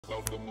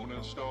of the moon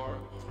and star,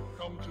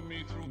 come to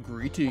me through...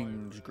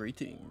 Greetings,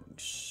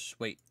 greetings.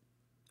 Wait.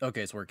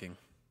 Okay, it's working.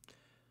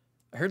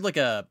 I heard like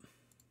a...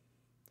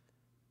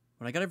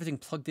 When I got everything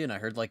plugged in, I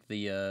heard like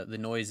the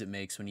noise it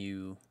makes when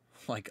you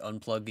like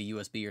unplug a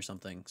USB or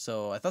something.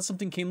 So I thought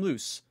something came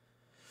loose.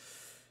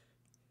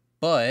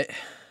 But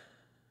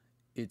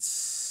it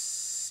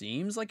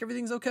seems like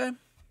everything's okay.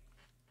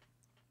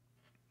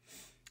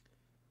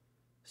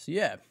 So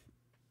yeah,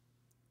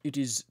 it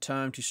is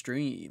time to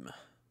stream.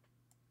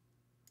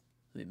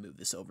 Let me move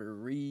this over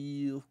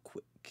real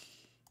quick.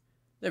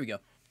 There we go.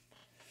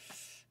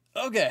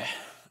 Okay.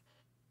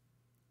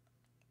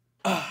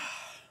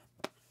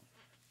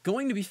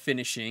 Going to be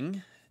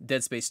finishing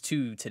Dead Space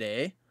 2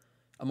 today.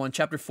 I'm on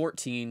chapter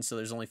 14, so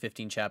there's only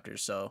 15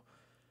 chapters, so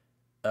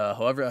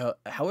however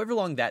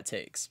long that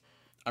takes.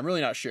 I'm really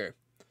not sure.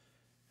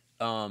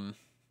 But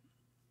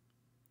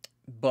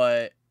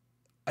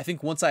I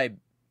think once I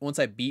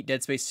beat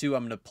Dead Space 2,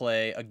 I'm going to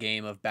play a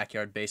game of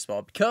Backyard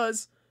Baseball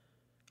because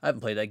I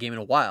haven't played that game in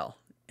a while.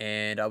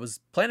 And I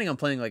was planning on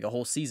playing like a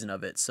whole season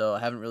of it, so I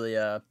haven't really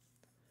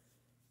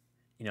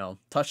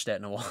touched that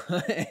in a while.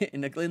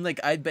 in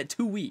like I bet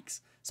 2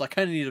 weeks. So I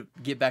kind of need to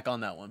get back on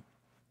that one.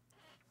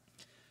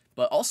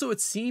 But also it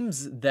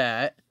seems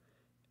that,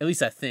 at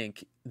least I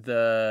think,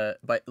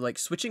 by like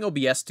switching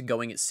OBS to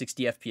going at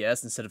 60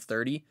 FPS instead of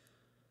 30,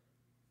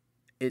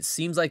 it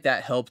seems like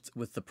that helped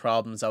with the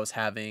problems I was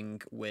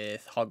having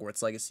with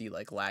Hogwarts Legacy,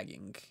 like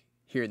lagging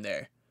here and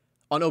there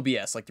on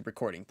OBS, like the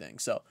recording thing.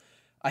 So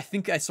I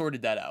think I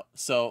sorted that out.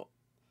 So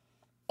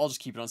I'll just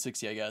keep it on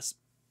 60, I guess.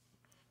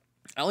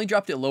 I only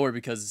dropped it lower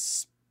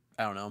because,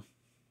 I don't know.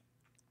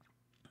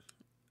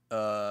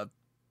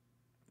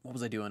 What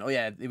was I doing? Oh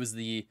yeah, it was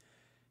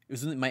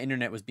when my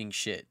internet was being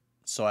shit.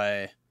 So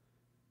I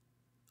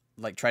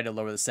like tried to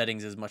lower the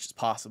settings as much as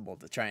possible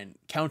to try and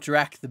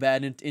counteract the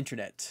bad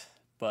internet.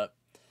 But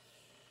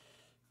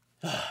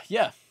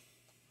yeah,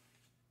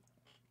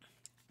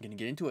 gonna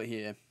get into it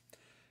here.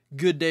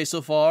 Good day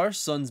so far.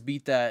 Suns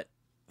beat that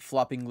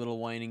flopping little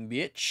whining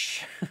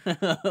bitch,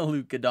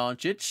 Luka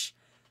Doncic.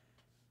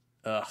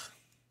 Ugh,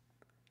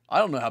 I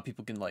don't know how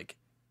people can like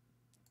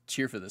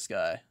cheer for this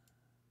guy.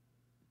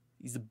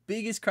 He's the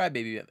biggest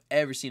crybaby I've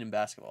ever seen in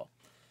basketball.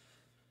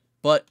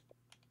 But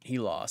he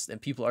lost, and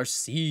people are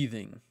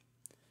seething.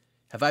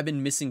 Have I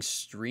been missing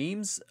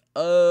streams?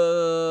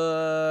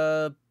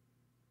 Perhaps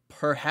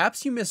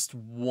you missed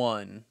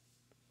one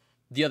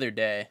the other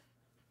day.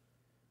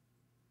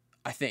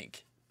 I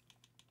think.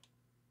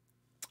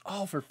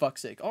 Oh, for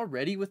fuck's sake.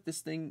 Already with this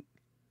thing?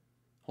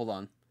 Hold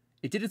on.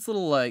 It did its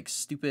little, like,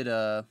 stupid,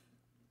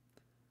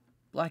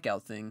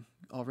 blackout thing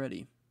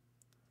already.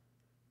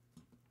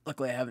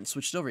 Luckily, I haven't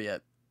switched over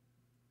yet.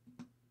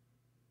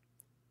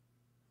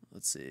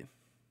 Let's see.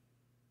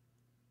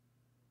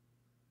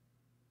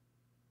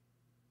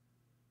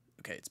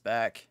 Okay, it's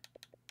back.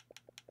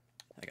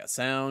 I got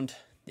sound.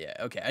 Yeah,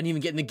 okay. I didn't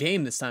even get in the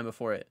game this time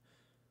before it.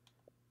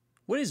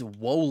 What is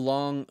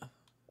Wolong?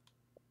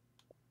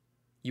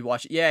 You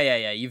watch it?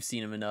 Yeah. You've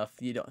seen him enough.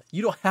 You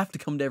don't have to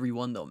come to every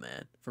one though,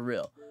 man. For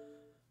real.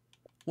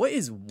 What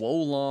is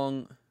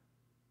Wolong?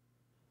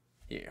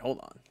 Here, hold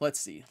on. Let's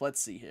see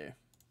here.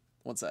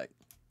 One sec.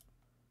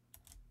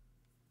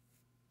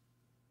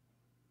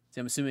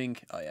 See, I'm assuming...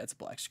 Oh, yeah, it's a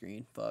black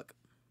screen. Fuck.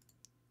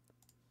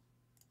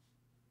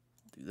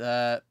 Do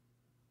that.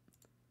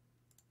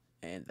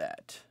 And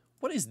that.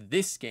 What is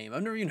this game?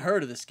 I've never even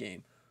heard of this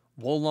game.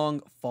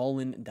 Wolong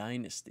Fallen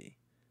Dynasty.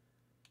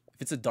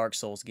 If it's a Dark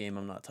Souls game,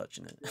 I'm not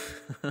touching it.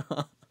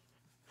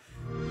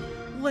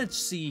 Let's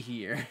see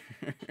here.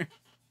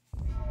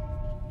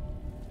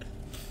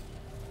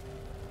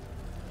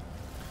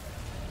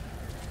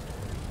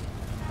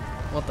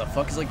 What the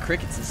fuck is like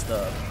crickets and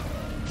stuff?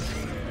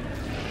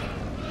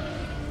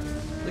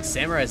 Like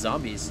samurai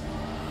zombies.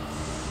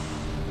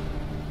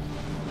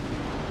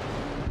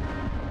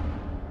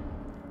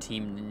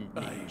 Team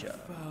Ninja.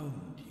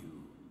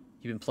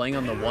 You've been playing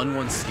on the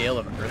 1/1 scale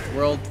of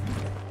Earthworld?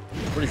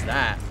 What is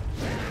that?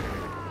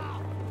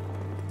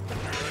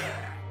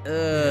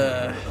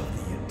 I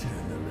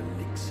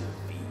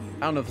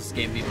don't know if this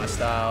game beat my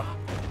style.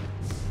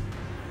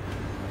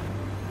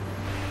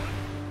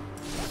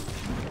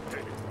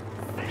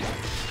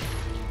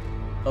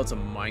 Oh, it's a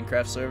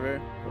Minecraft server?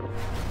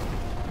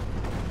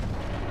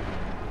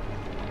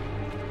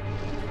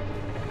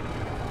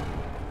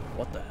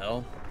 What the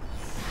hell?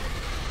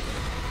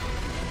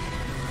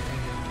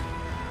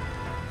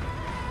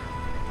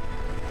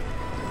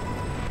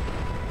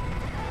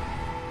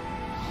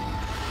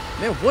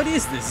 Man, what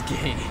is this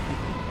game?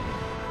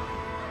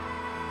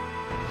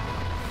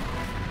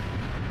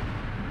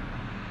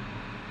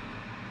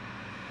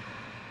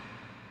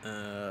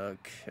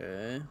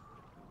 Okay.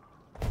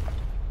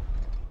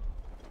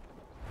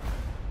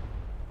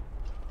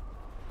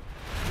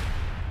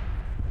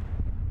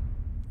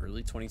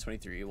 Early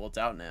 2023. Well, it's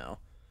out now.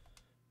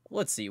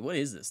 Let's see. What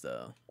is this,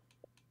 though?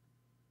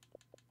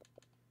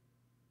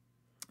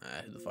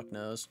 Who the fuck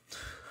knows?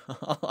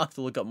 I'll have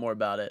to look up more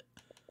about it.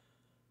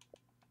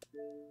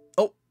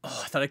 Oh, I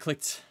thought I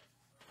clicked.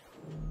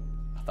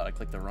 I thought I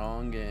clicked the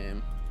wrong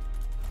game.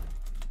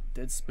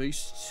 Dead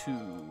Space 2.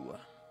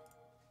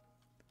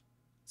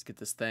 Let's get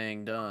this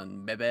thing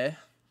done, baby.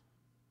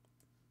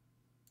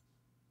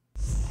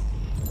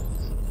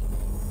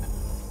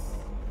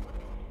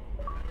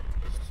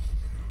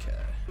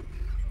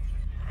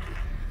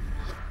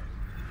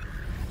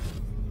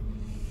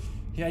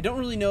 Yeah, I don't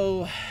really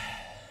know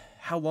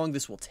how long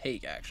this will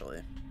take,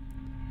 actually.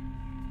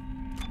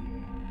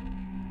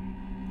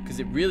 Because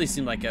it really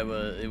seemed like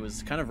it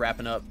was kind of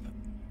wrapping up.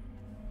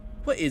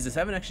 What is this? I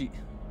haven't actually...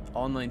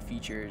 Online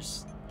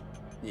features.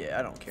 Yeah,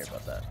 I don't care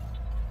about that.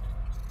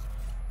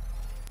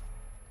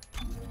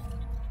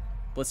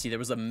 Let's see, there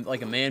was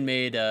like a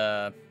man-made...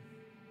 what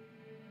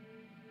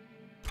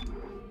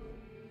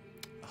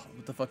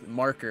the fuck?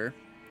 Marker.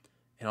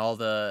 And all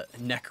the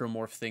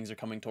necromorph things are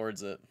coming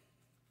towards it.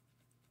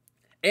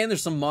 And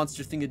there's some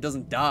monster thing that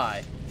doesn't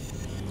die.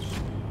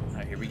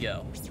 Alright, here we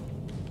go.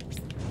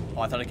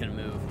 Oh, I thought I couldn't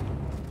move.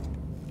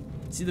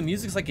 See, the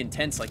music's like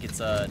intense, like it's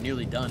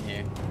nearly done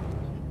here.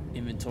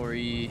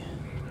 Inventory.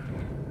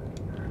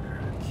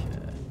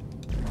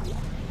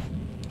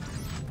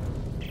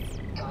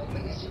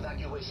 Okay. This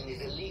evacuation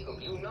is illegal.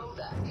 You know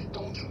that.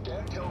 Don't you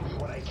dare tell me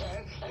what I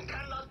can and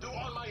cannot do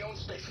on my own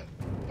station.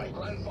 My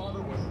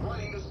grandfather was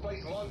running this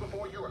place long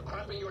before you were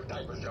crapping your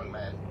diapers, young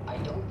man. I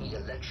don't need a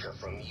lecture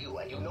from you,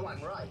 and you know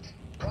I'm right.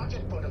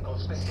 Project Protocol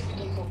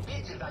specifically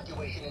forbids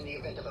evacuation in the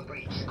event of a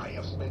breach. I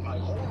have spent my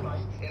whole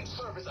life in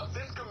service of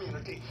this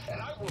community,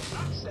 and I will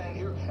not stand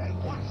here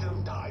and watch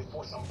them die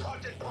for some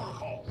Project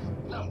Protocol.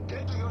 Now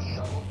get to your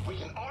shuttle. We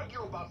can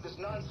argue about this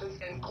nonsense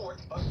in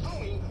court,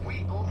 assuming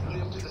we both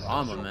live to the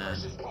special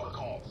precious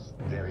protocols.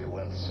 Very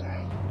well,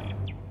 sir.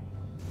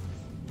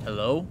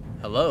 Hello?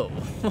 Hello.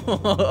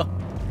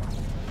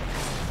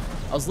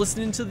 I was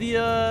listening to the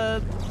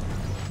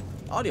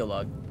audio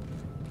log.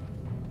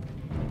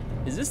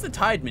 Is this the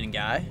Tideman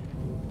guy?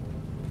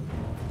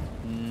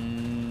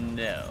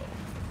 No.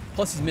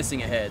 Plus he's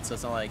missing a head, so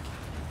it's not like...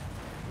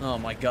 Oh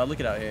my god, look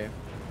at out here.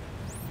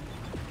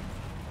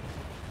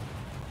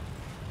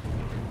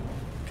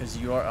 Because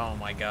you are... Oh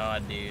my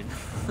god, dude.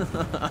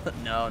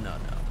 No, no,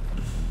 no.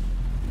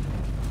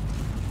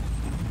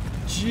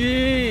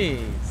 Jeez.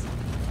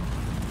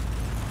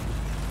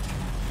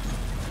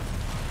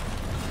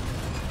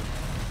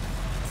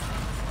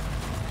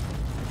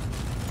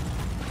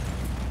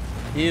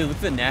 Ew, look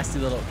at the nasty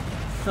little...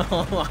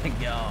 Oh my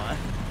god.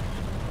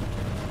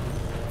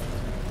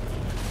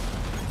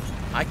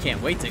 I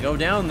can't wait to go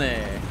down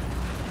there.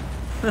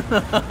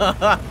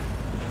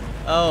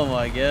 Oh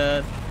my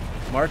god.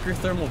 Marker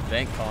thermal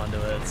vent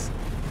conduits.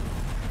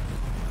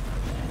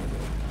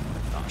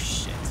 Oh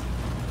shit.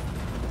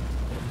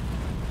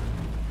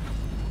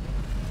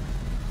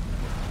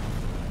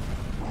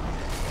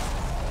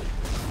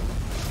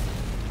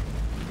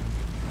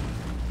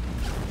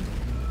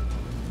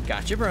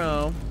 Gotcha,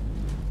 bro.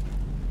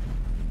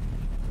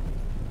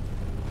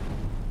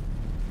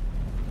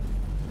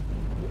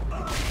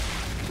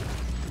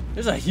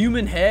 There's a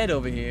human head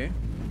over here.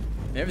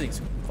 Everything's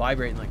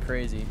vibrating like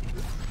crazy.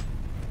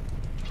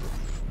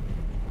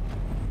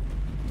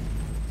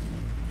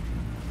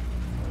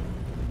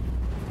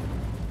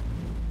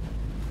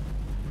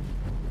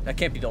 That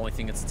can't be the only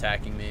thing that's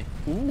attacking me.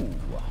 Ooh.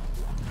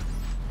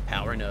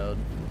 Power node.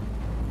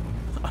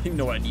 I don't even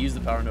know what I'd use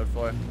the power node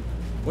for.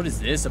 What is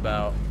this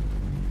about?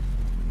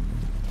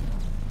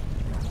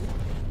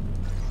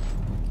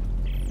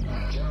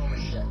 General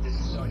Machette, this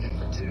is Sergeant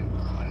Fatu.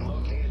 I've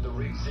located the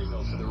rig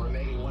signals for the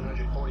remaining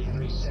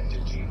 143 Sector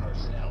G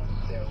personnel.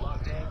 They're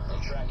locked in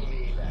and tracking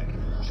the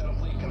evac. Shuttle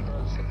fleet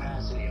confirms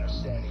capacity and are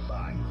standing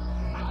by.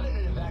 How did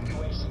an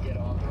evacuation get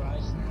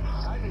authorized?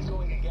 Time is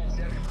going against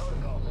every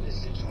protocol for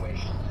this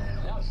situation.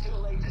 Now it's too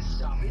late to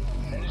stop it,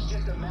 and it's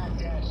just a mad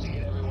dash to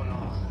get everyone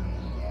off.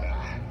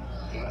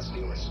 He must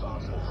feel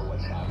responsible for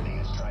what's happening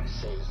and is trying to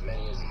save as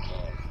many as he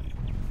can.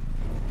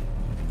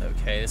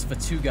 Okay, this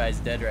Fatu guy's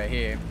dead right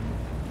here.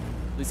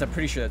 At least I'm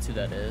pretty sure that's who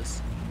that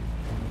is.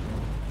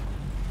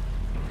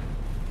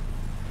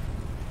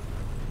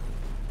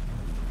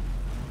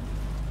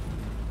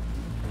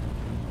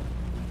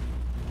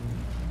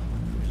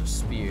 There's a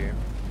spear.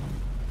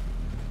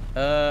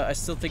 I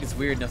still think it's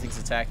weird nothing's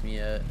attacked me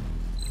yet.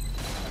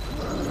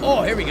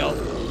 Oh, here we go.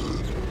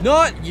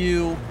 Not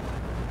you.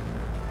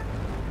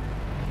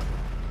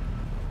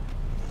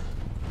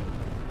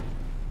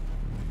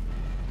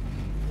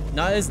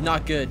 That is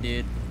not good,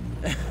 dude.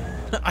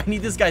 I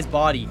need this guy's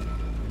body.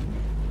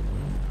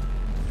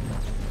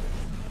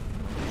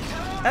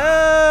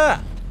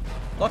 Ah!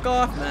 Fuck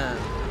off, man.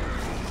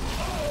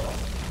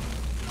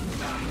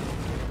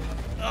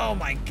 Oh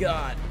my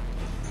god.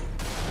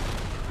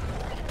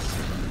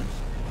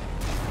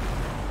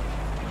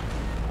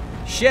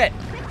 Shit.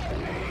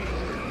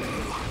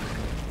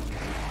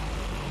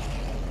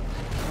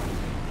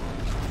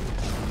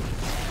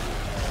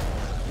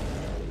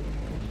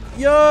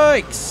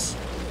 Yikes.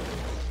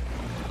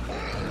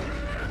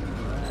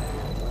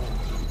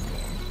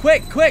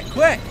 Quick, quick,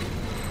 quick.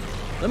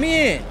 Let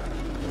me in.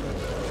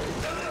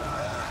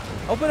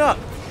 Open up.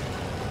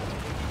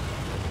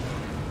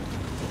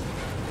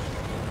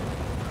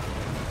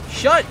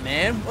 Shut,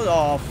 man. What?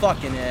 Oh,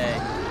 fucking A.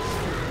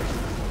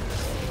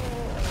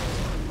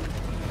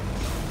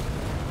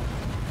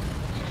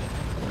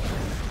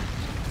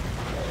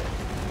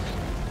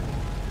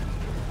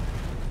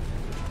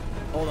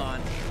 Hold on.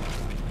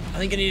 I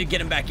think I need to get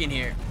him back in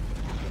here.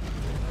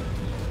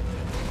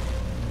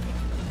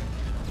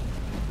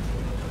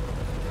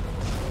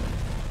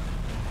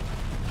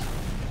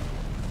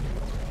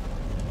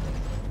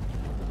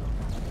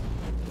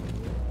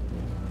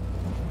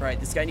 Right,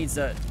 this guy needs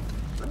to...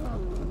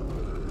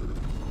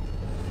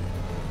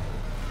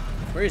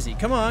 Where is he?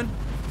 Come on.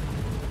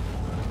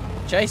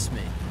 Chase me.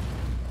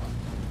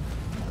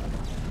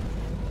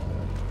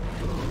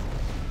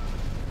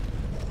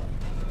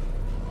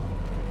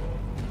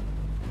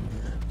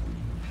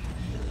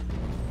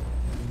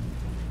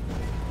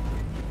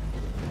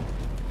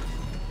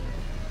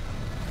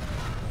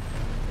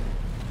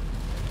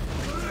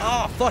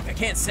 Oh, fuck, I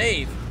can't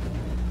save.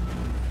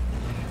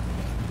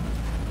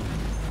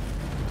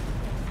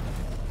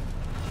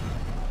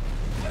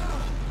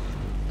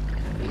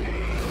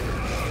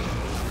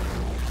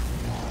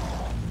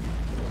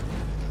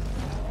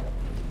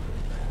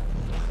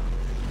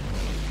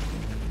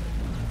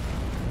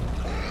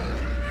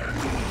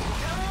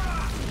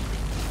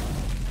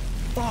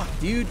 Fuck,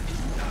 dude.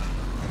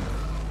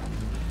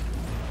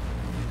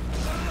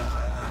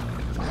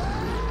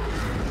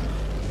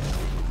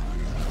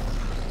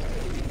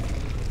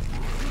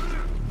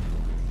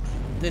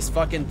 This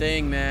fucking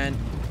thing, man.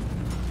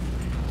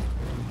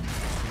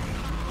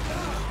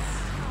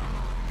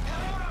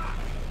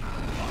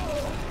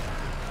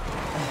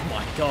 Oh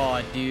my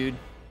god, dude.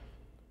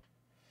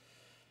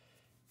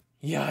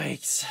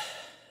 Yikes.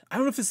 I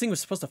don't know if this thing was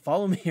supposed to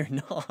follow me or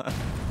not.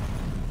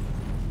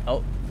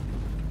 Oh.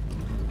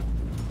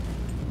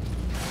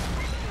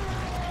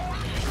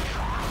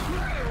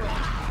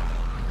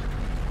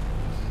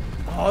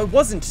 Oh, it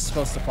wasn't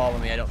supposed to follow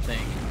me, I don't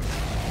think.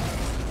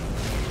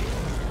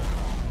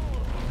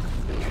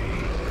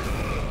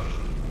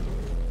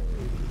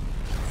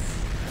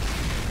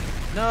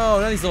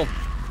 No, not these little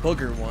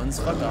booger ones.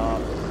 Fuck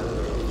off.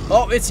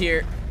 Oh, it's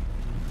here.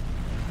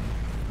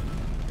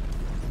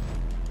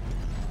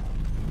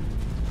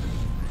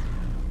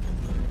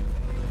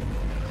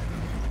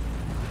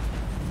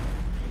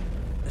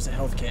 There's a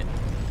health kit.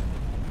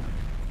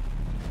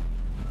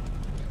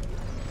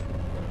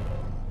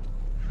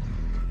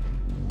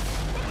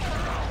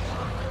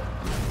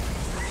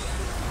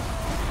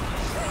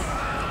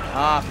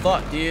 Ah,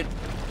 fuck, dude.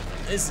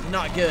 This is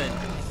not good.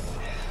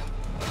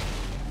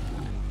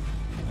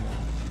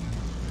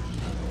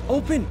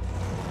 Open!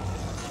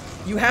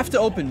 You have to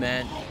open,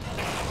 man.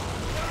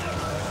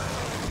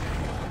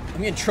 I'm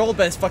getting trolled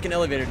by this fucking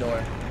elevator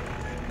door.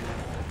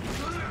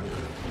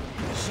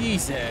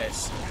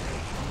 Jesus.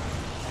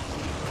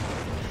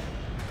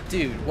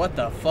 Dude, what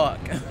the fuck?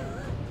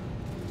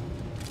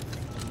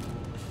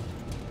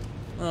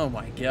 Oh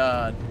my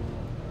god.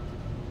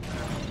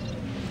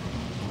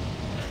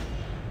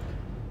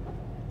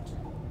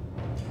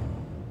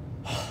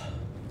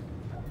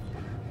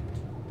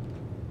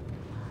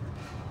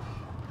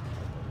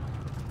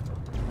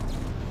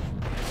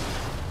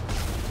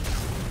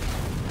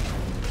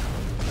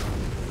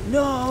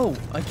 No!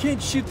 I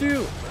can't shoot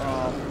through!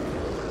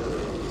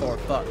 Oh, for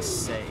fuck's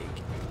sake.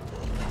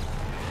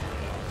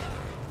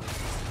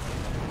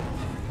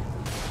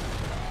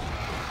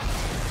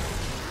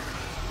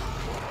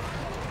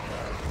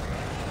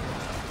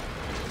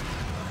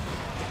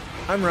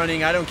 I'm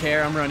running, I don't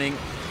care, I'm running.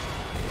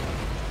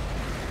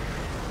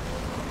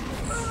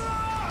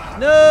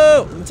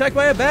 No! I'm attacked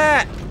by a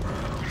bat!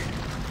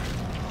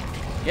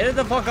 Get it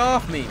the fuck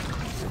off me.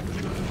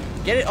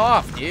 Get it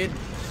off, dude.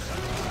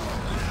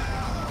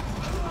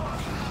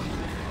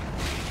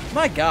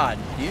 My god,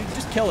 dude,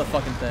 just kill the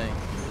fucking thing.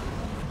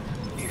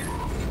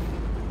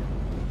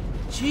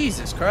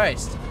 Jesus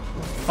Christ.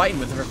 Fighting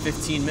with her for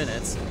 15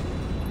 minutes.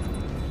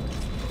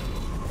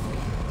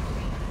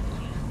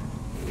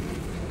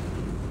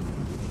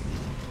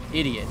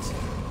 Idiot.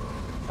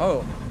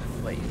 Oh,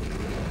 wait.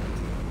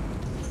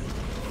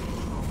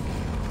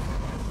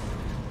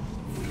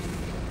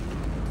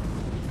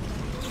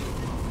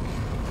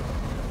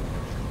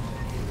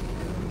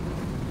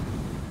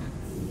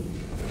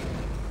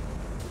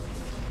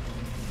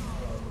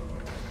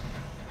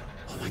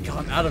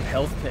 God, I'm out of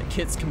health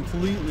kits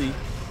completely.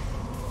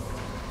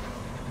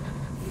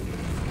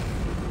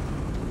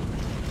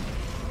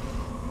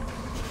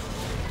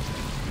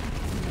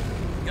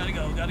 Gotta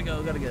go, gotta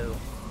go, gotta go.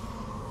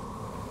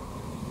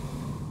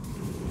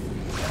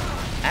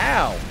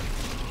 Ow!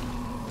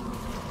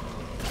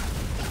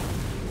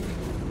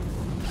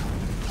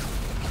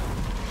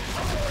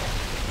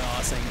 Oh,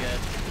 this ain't good.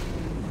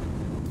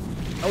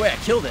 Oh wait, I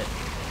killed it.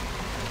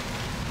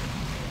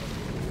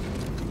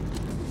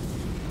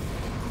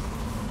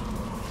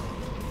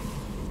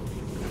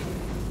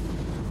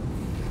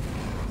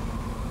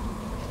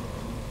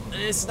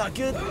 It's not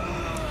good.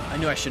 I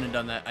knew I shouldn't have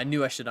done that. I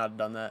knew I should not have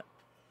done that.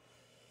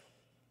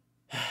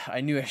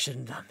 I knew I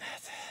shouldn't have done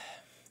that.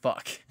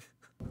 Fuck.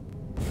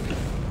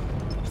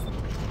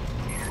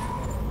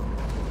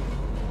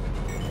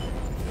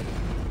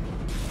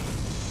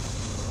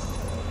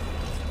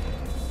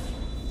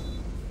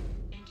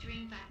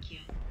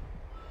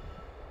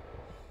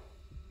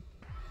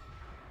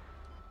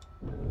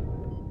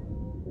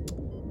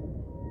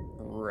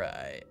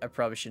 Right. I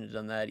probably shouldn't have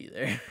done that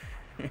either.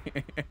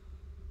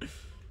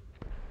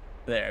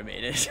 There, I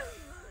made it.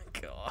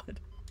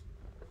 God.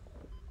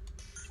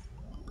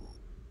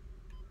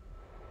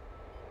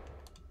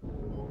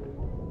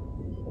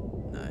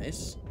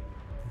 Nice.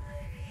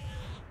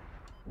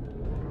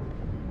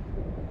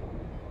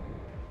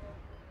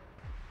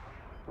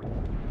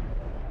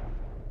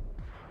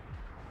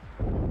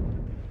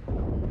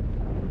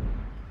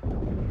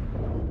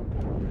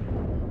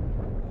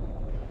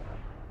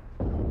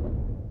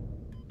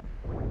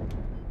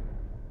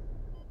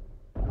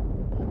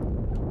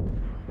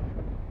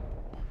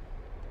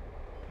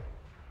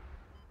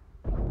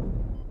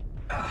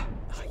 Ah,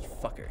 oh, you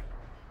fucker.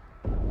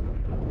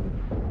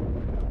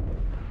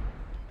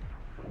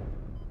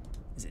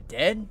 Is it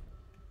dead?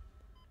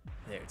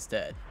 There, it's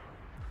dead.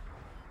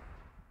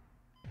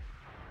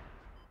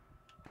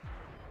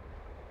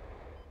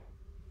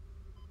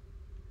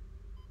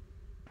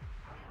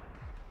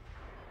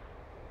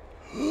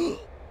 Oh,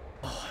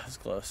 that was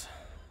close.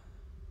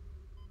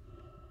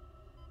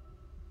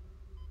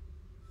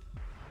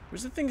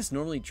 Where's the thing this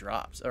normally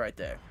drops? Oh, right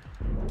there.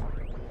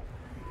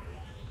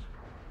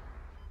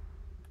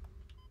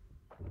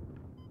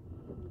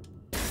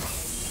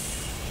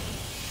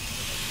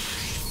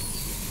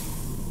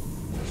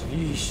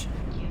 Yeesh.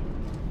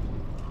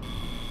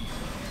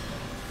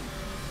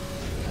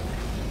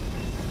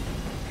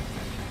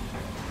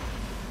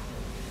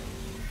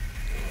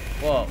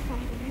 Whoa.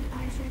 Fight it,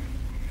 Isaac.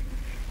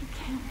 You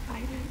can't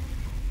fight it.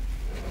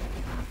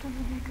 You have to let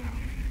me go.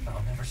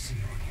 I'll never see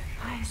you again.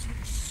 Isaac,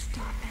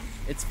 stop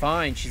it. It's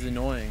fine. She's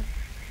annoying.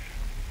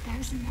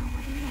 There's no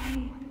other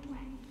way.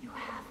 You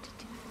have to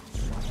do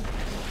this.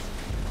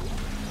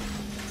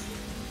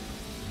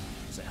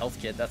 There's a health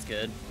kit. That's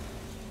good.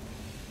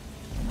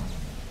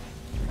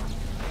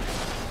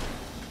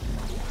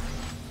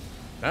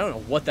 I don't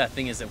know what that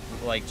thing is that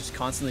like just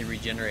constantly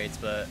regenerates,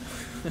 but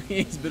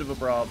it's a bit of a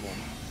problem.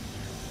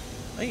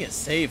 I think it's a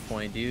save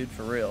point, dude,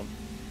 for real.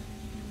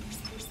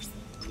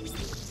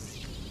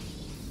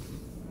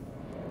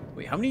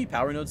 Wait, how many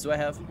power nodes do I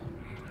have?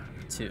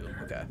 2,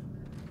 okay.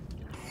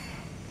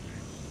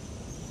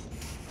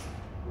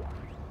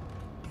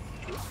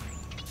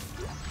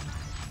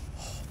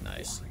 Oh,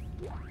 nice.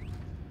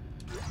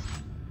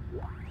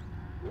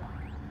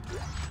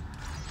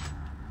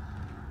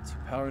 Two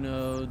power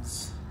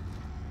nodes.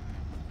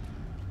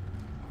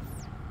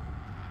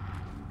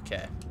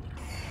 Okay.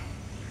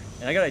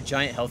 And I got a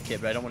giant health kit,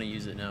 but I don't want to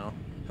use it now.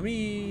 How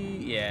many?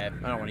 Yeah,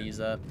 I don't want to use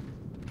that.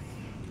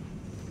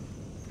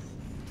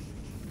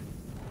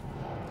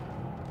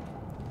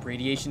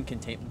 Radiation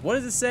contain. What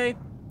does it say?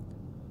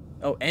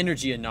 Oh,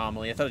 energy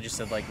anomaly. I thought it just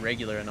said like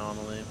regular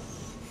anomaly.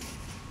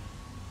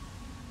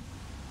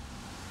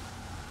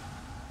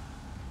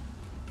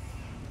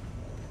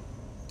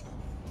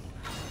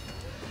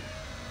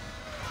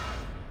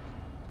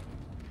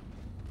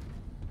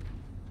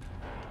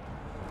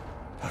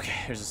 Okay,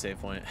 here's a save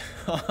point.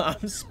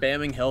 I'm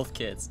spamming health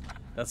kits.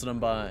 That's what I'm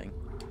buying.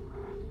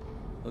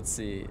 Let's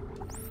see.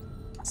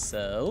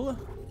 Sell.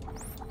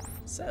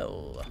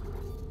 Sell.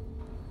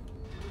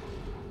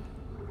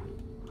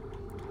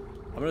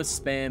 I'm gonna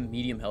spam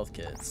medium health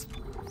kits.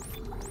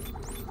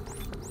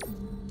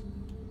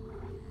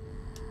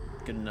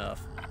 Good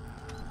enough.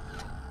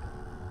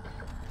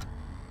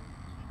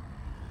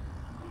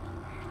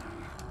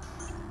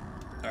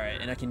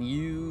 Alright, and I can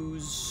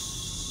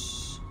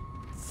use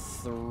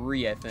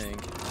 3, I think.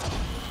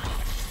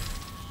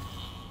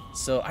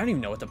 So I don't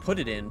even know what to put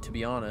it in, to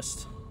be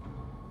honest.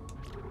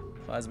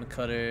 Plasma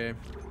cutter.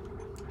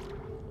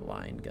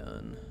 Line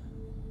gun.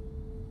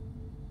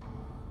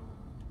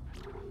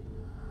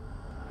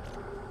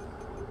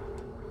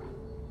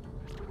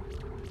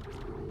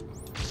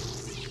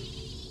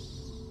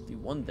 Do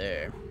one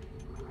there.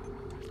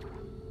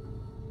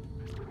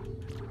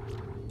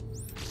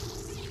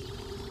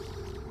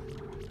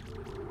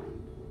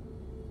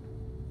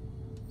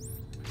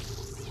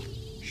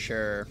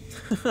 Sure.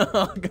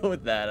 I'll go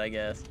with that, I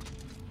guess.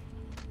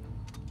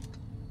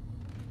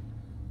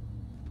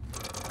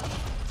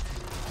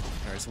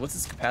 Alright, so what's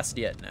its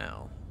capacity at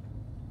now?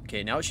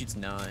 Okay, now it shoots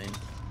 9.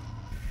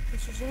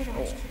 This is it,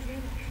 Isaac.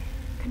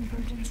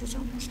 Convergence is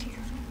almost here.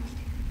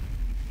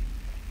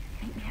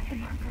 Meet me at the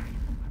marker.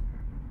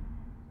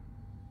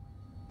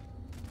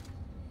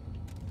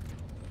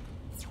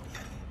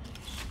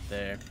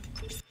 There.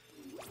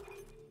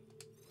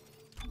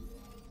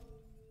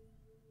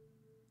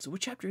 So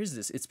what chapter is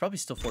this? It's probably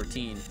still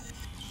 14.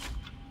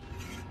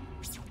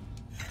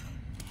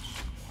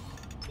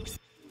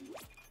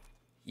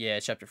 Yeah,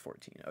 chapter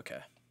 14. Okay.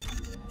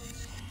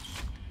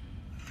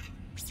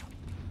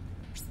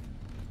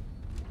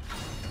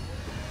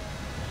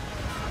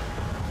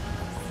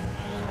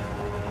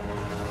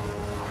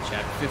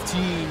 Chapter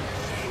 15.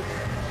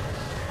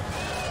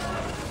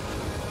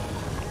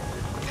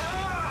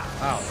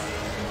 Wow.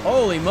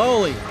 Holy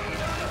moly.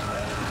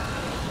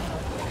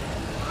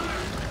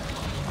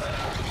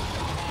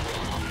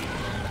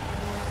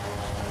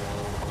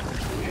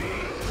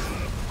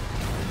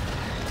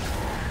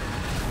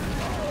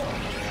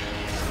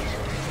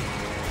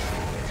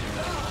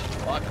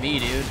 Fuck me,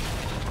 dude.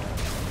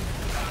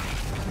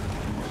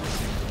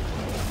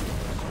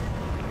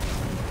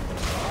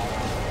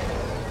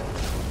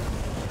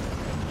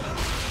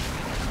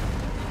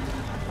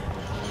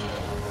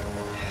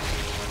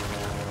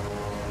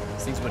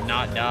 These things would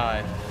not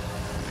die.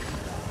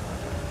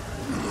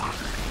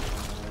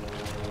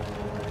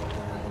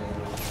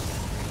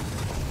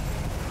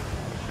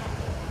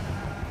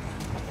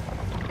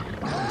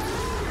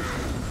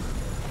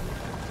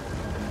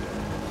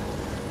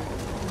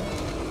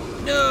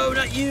 No,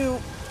 not you!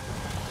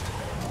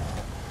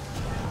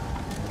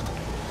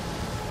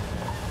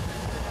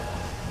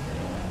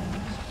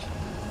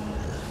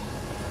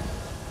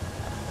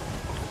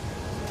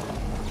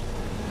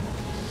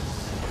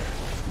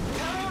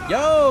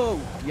 Yo!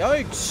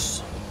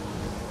 Yikes!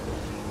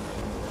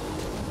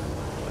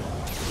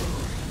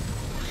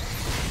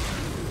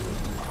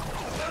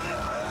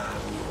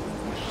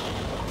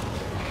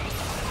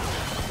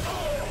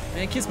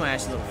 Man, kiss my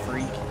ass, you little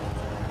freak.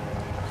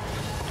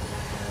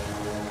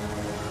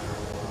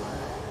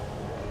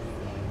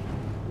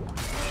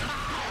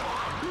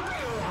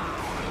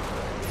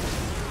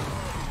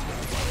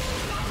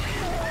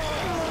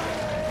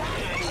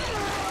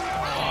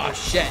 Oh,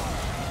 shit.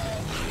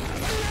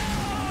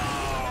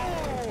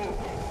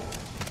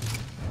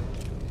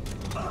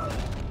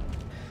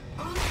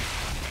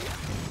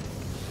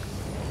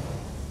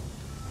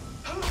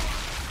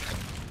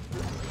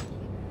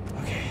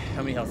 Okay,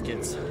 how many health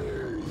kits?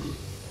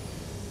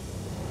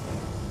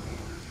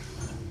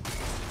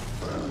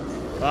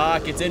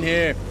 Fuck, it's in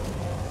here.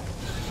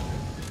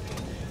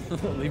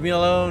 Leave me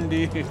alone,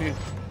 dude.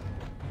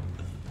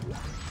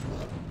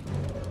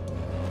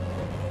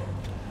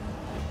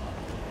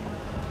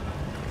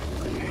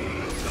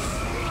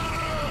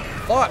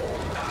 Fuck.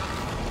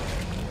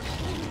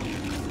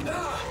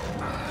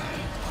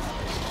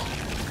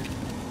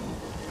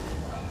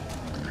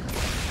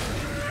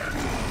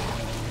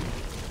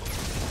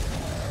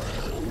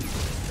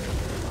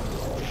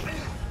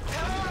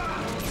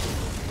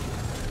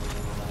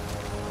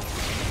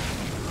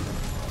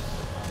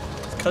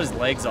 Cut his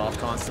legs off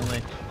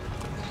constantly.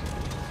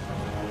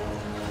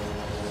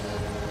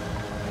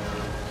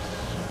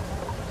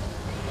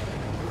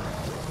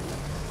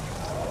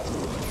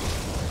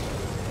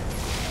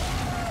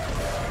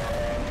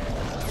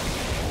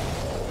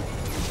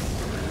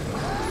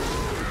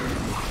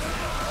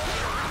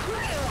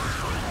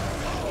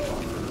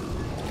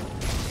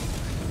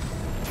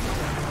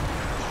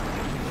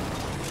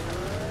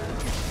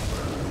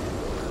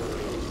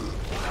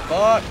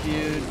 Fuck,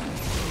 dude.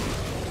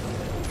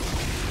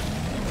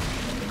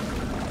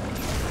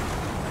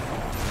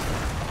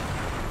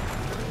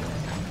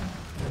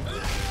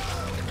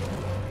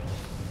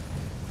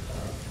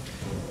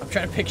 I'm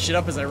trying to pick shit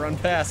up as I run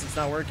past. It's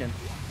not working.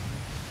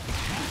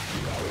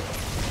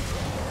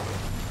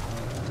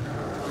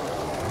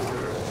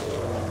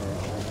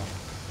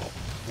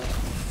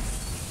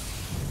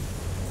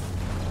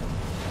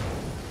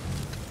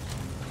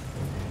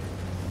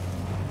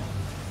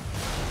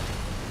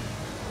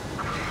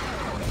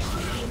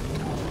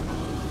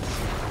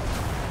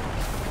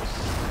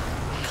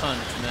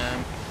 Cunt,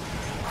 man.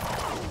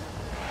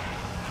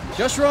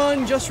 Just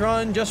run, just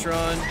run, just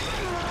run.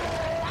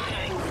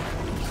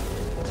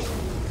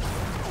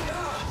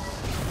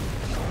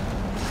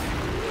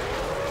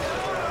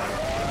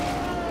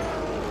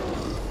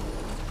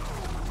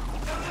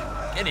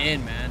 Get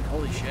in, man.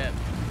 Holy shit.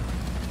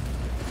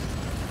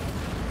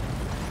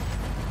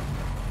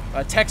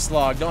 Text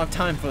log. Don't have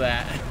time for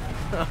that.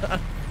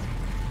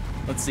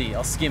 Let's see.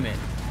 I'll skim it.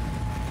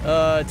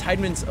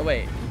 Tideman's... Oh,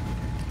 wait.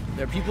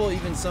 There are people,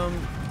 even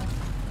some...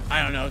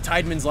 I don't know.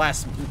 Tideman's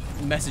last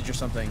message or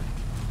something.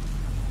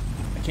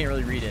 I can't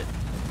really read it.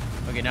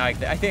 Okay, now I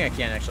think I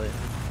can, actually.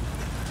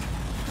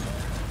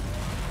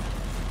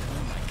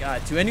 Oh, my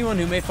God. To anyone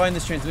who may find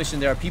this transmission,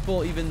 there are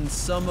people, even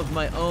some of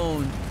my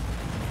own,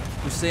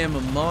 who say I'm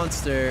a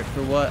monster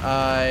for what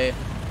I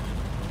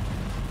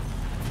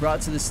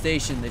brought to the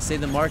station. They say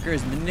the marker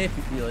is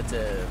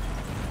manipulative,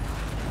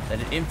 that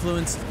it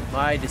influenced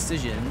my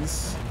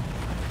decisions.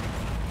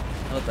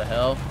 What the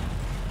hell?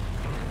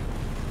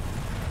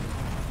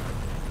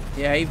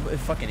 Yeah, he a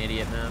fucking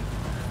idiot, man.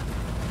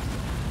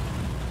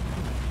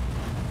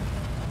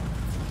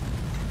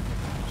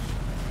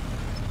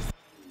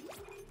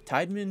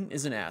 Tideman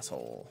is an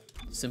asshole.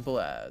 Simple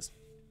as.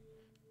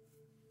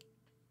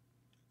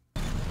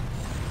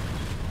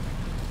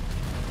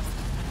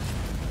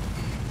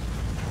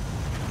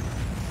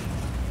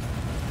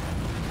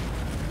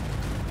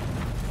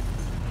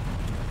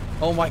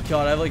 Oh my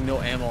god, I have like no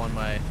ammo on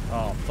my...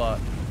 Oh, fuck.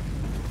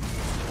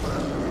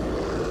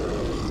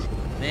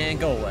 Man,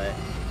 go away.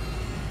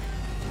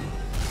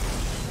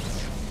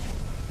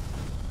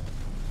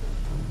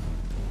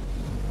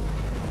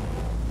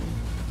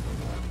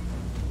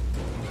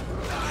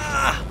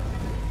 Ah!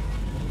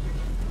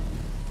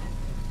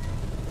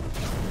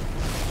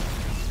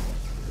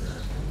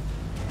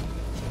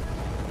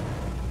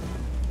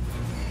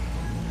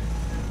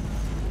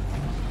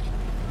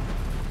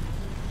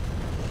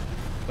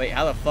 Wait,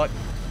 how the fuck?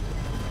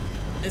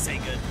 This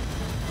ain't good.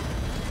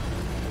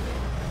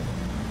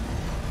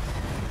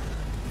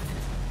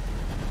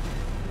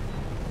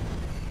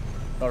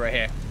 Oh, right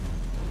here.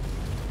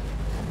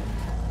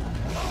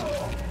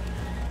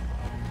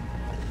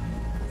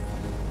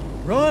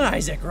 Run,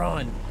 Isaac,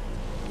 run!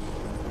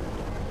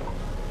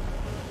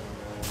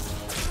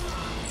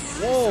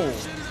 Whoa!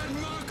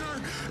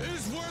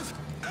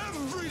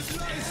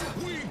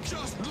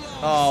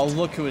 Oh,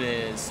 look who it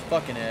is.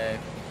 Fucking A.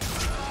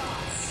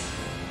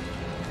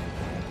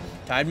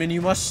 Tideman,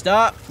 you must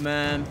stop,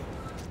 man.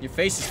 Your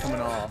face is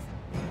coming off.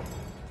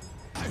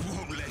 I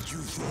won't let you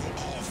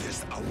throw all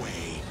this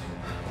away.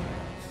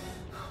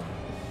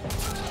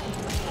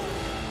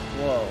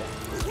 Whoa.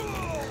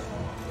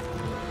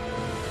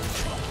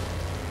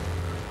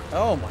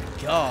 Oh my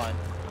god.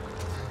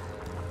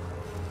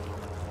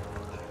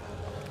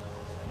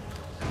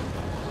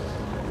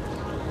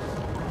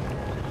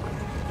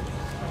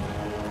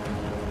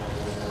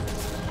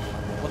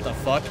 What the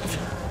fuck?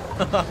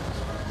 I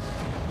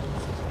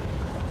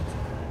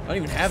don't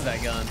even have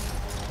that gun.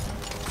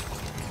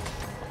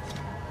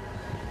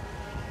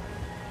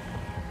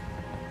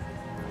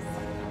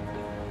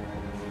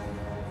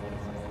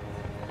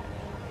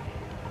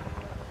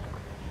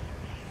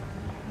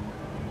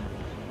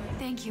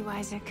 Thank you,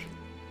 Isaac.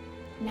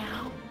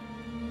 Now,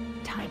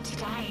 time to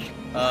die.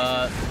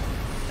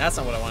 That's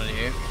not what I wanted to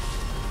hear.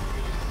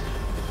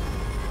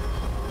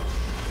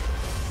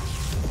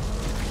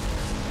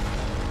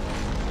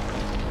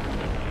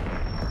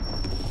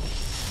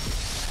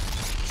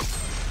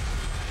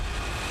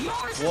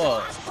 Yours is the Whoa.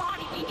 last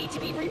body we need to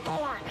be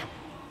reborn.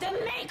 The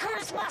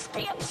Makers must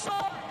be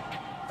absorbed.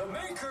 The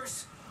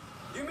Makers?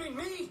 You mean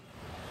me?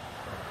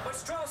 But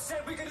Strauss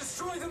said we could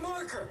destroy the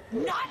marker.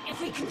 Not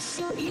if we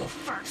consume you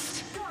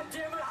first. God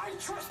damn it, I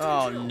trust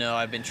Oh you. no,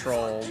 I've been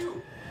trolled. Fuck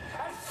you.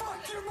 And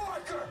fuck your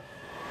marker.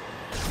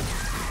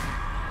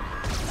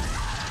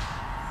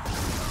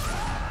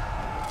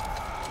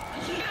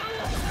 You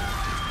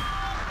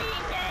be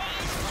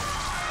made.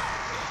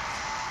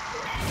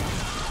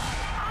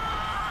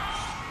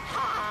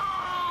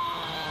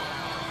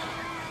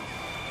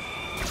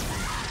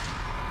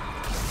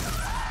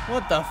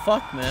 What the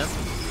fuck, man?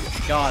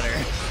 Got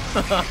her.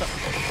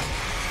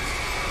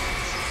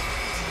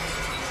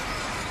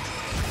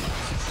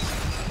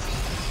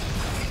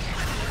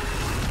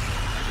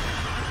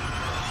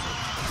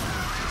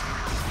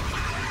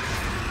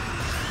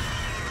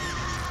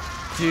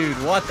 Dude,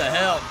 what the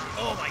hell?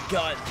 Oh my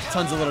god.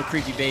 Tons of little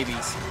creepy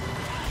babies.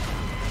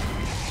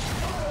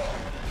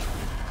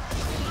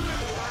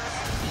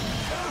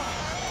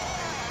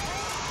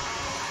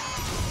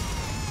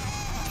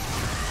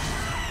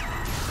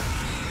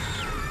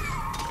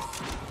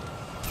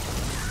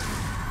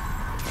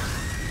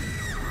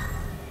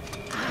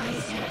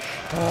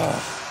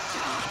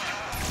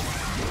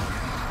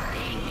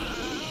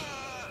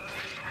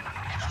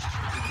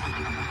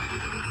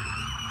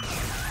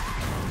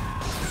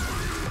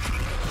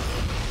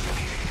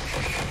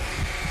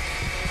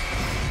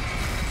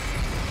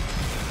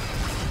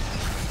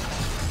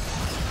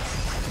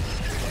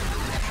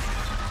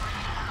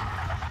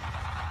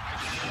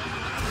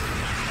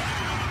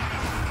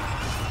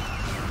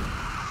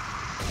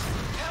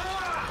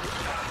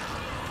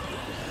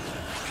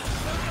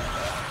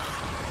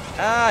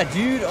 Ah,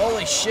 dude,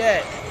 holy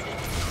shit.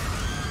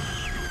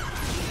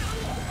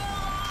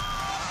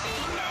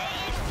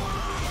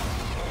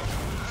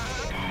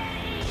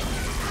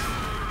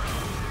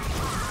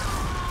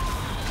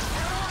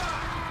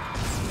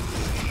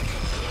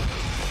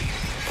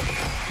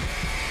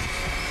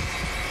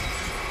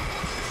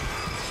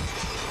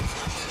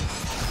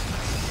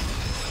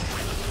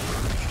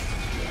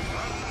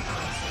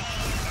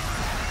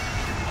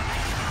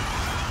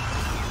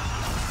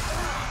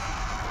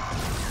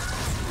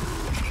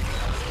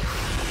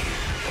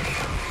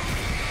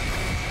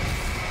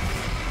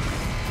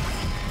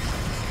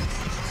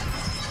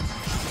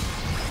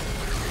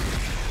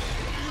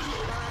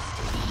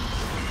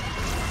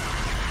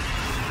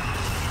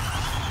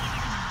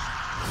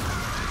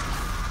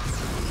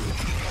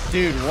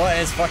 Dude, what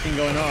is fucking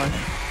going on?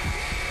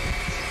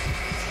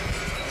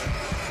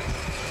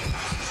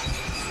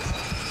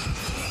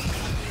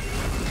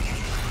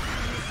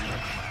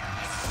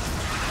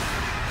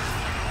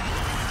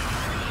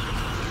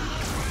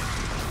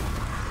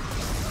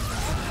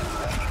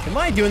 Am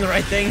I doing the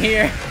right thing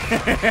here?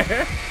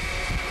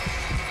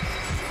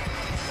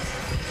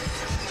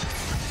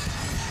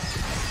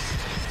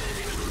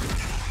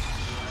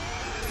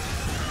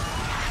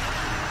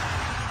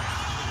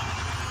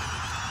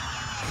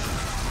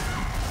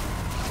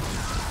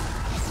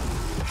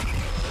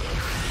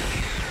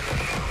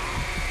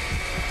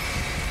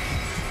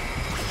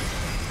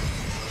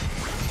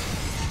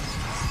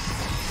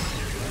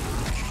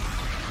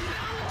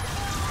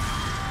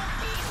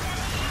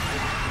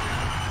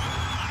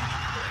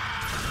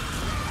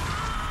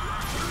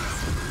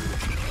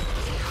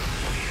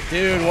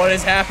 Dude, what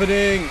is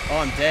happening? Oh,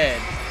 I'm dead.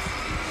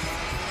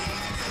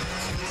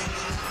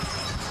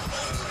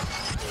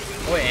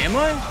 Oh, wait, am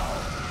I?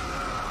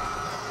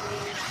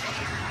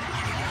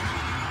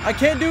 I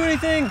can't do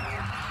anything.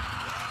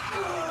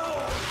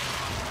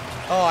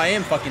 Oh, I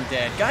am fucking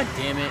dead. God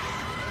damn it.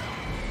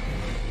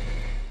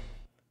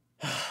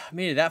 I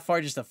made it that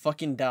far just to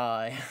fucking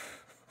die.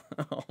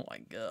 Oh my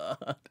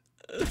god.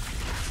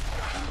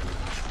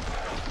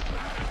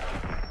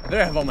 I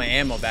better have all my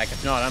ammo back,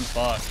 if not, I'm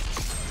fucked.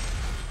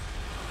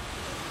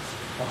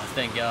 Oh,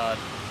 thank god.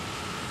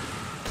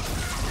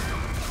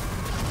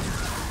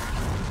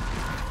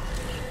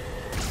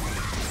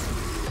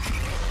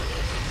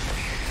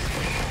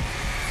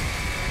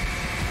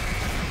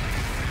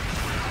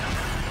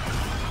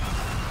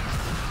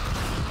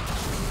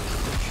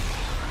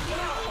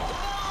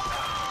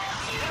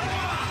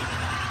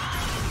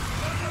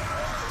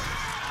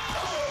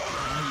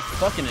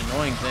 Fucking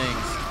annoying things.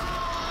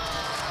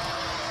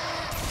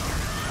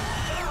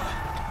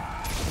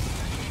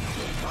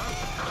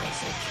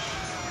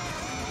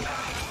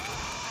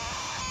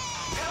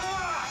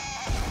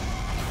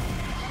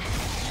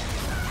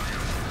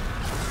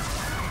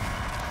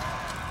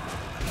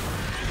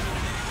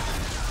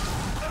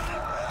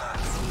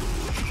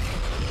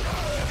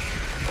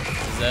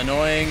 This is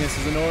annoying. This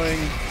is annoying.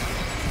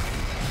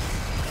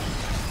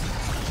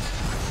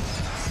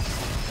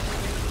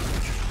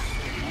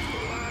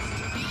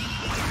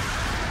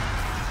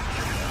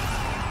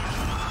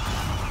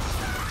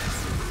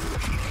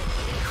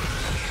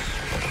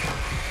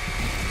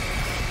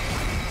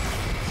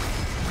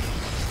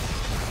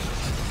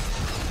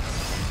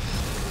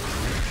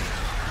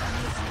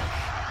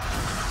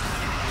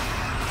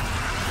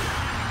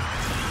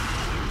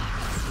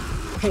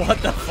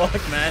 What the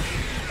fuck, man?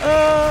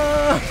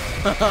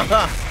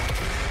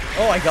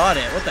 Oh, I got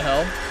it. What the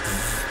hell?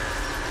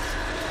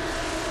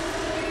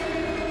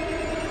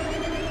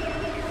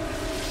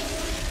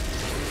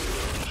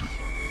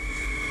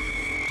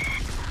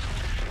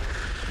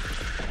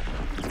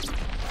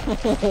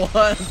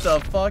 What the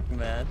fuck,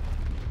 man?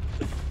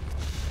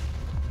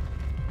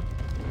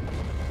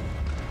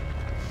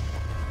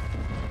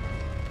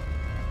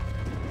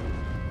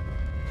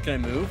 Can I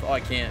move? Oh, I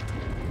can't.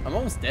 I'm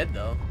almost dead,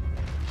 though.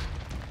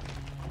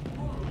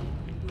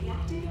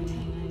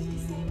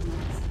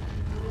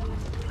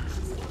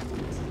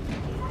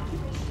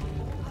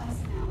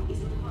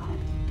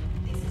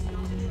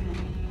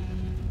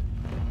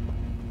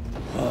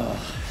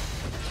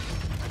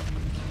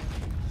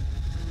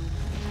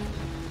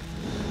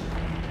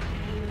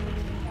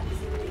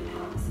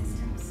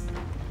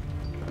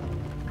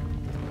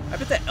 I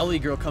bet that Ellie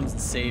girl comes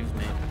and saves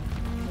me.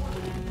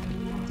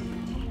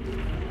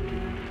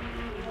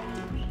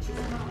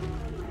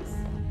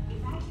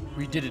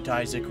 We did it,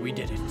 Isaac. We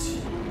did it.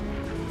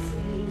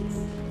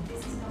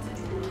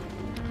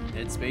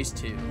 Dead Space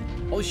 2.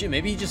 Holy shit,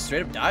 maybe he just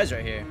straight up dies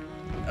right here.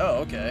 Oh,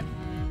 okay.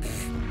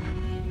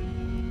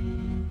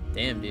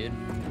 Damn, dude.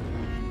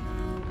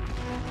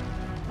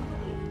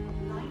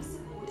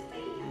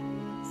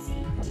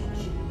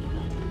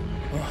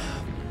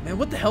 Man,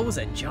 what the hell was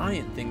that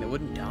giant thing that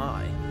wouldn't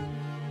die?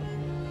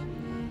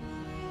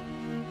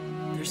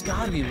 There's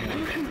gotta be more.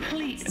 You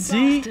complete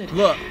See? bastard.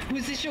 Look.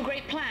 Was this your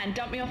great plan?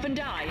 Dump me off and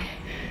die?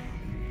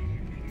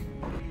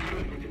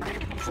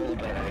 Full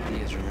bad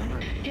ideas,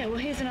 remember? Yeah, well,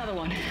 here's another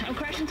one. I'm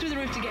crashing through the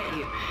roof to get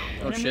you.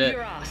 Oh, And I shit. move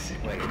your ass.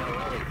 Wait,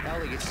 no,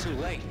 Ellie, it's too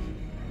late.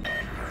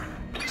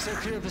 Stay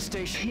clear of the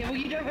station. Yeah, well,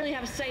 you don't really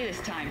have a say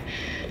this time.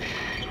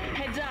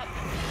 Heads up.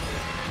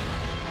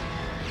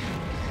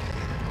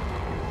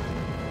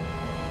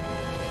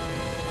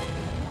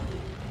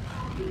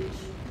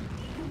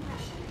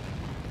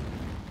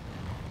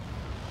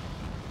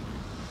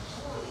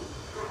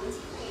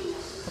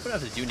 I don't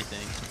have to do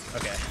anything.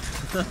 Okay.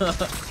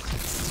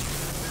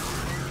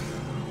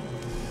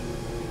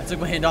 I took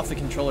my hand off the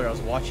controller. I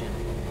was watching.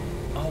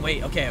 Oh,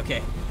 wait. Okay,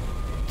 okay.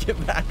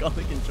 Get back on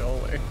the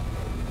controller.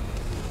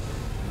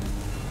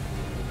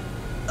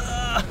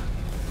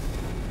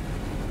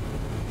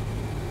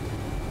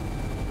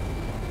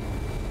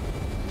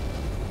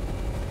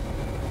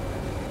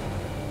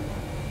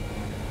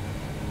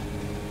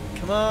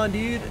 Come on,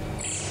 dude.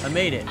 I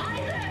made it.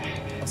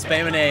 I'm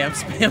spamming A. I'm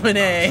spamming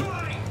A.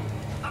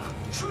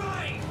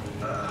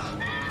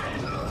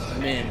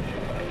 I'm in.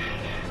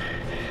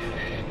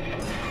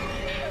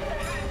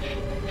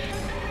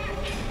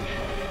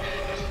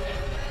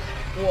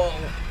 Whoa.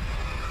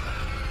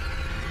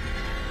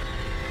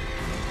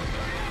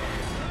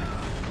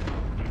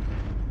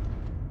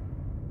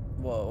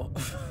 Whoa.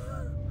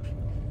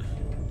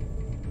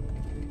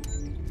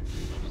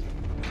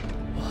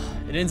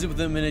 It ends up with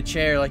him in a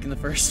chair like in the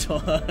first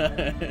one.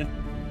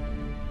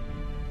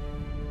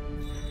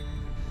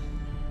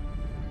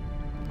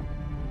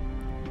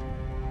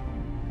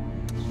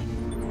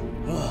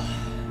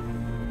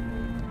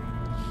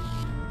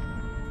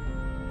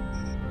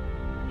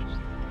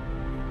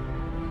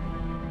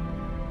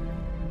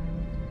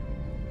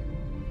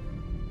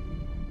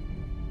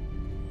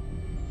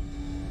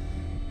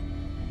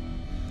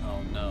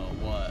 Oh no,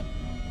 what?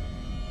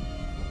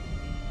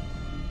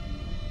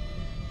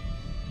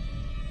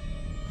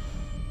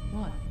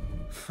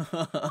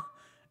 What?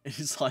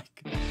 It's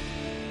like,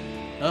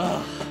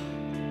 ugh,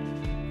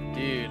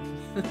 dude,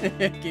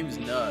 game's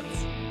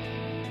nuts.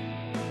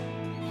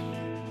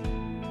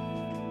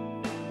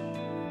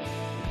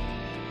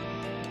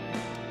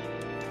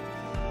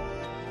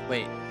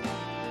 Wait,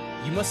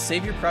 You must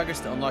save your progress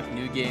to unlock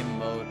new game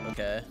mode.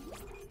 Okay.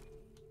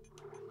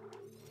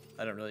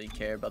 I don't really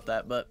care about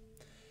that, but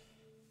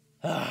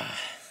I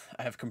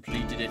have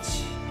completed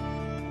it.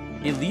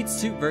 Elite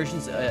suit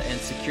versions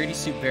and security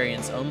suit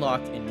variants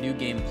unlocked in New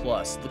Game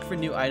Plus. Look for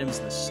new items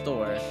in the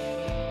store.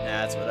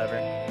 Nah, it's whatever.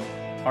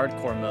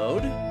 Hardcore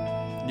mode.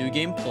 New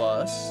Game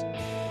Plus.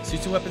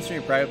 Suits and weapons from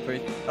your private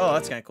place. Oh,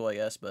 that's kind of cool, I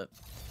guess, but...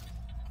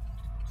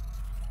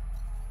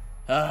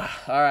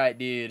 Alright,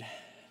 dude.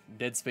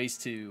 Dead Space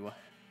 2.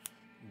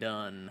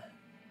 Done.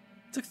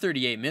 Took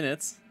 38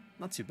 minutes.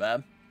 Not too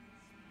bad.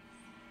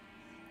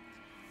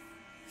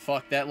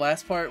 Fuck, that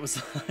last part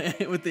was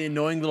with the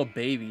annoying little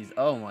babies.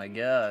 Oh my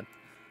god.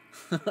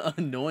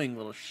 Annoying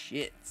little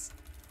shits.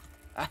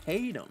 I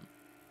hate them.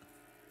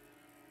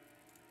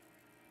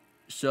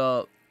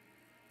 So...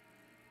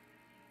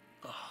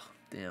 Oh,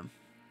 damn.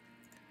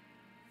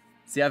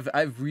 See,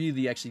 I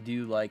really actually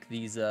do like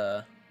these,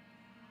 the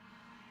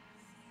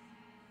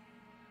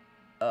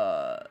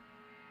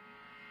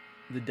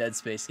Dead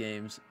Space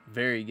games.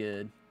 Very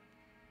good.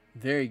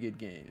 Very good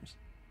games.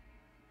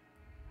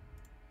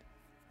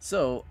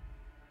 So,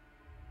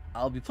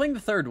 I'll be playing the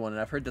third one,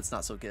 and I've heard that's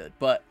not so good,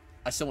 but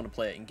I still want to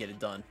play it and get it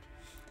done.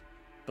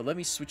 But let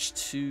me switch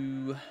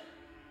to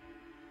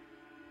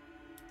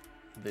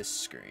this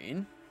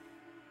screen.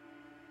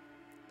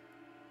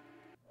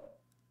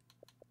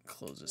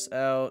 Close this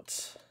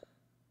out.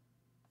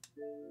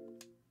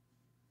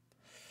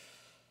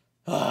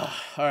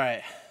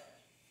 Alright.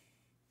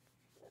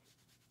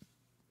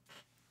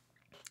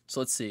 So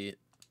let's see.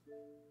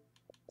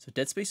 So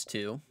Dead Space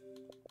 2.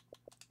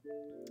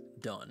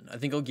 Done. I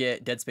think I'll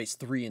get Dead Space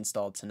 3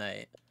 installed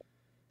tonight.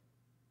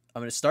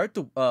 I'm going to start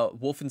the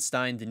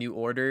Wolfenstein The New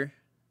Order.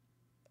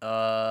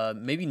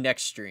 Maybe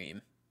next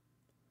stream.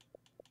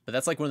 But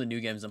that's like one of the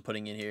new games I'm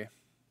putting in here.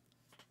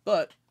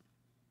 But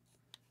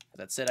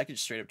that said, I could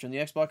just straight up turn the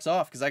Xbox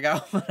off because I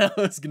got what I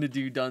was going to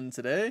do done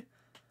today.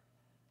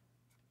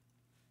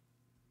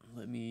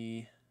 I'll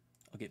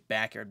get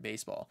Backyard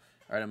Baseball.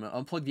 Alright, I'm going to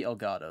unplug the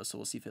Elgato, so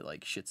we'll see if it,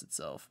 like, shits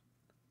itself.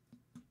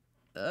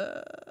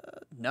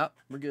 Nope,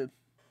 we're good.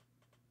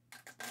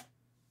 I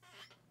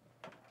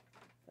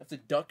have to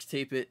duct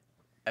tape it.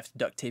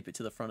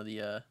 To the front of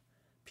the,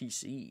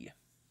 PC.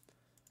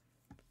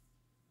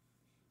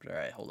 But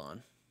alright, hold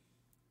on.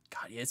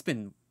 God, yeah, it's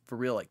been, for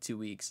real, like, 2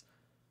 weeks.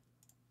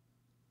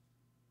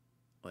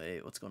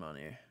 Wait, what's going on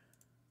here?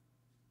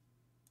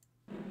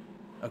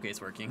 Okay, it's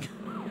working.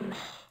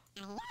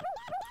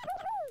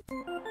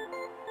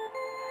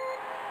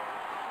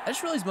 I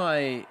just realized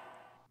my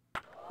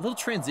little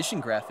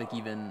transition graphic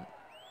even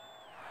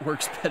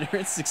works better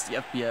at 60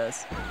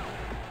 FPS.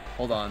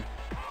 Hold on.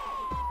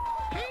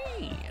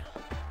 Hey!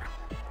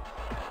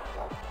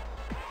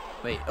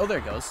 Wait, oh, there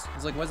it goes. I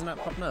was like, why is it not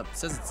popping up? It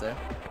says it's there.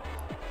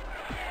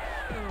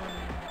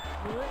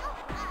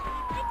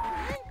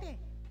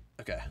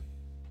 Okay.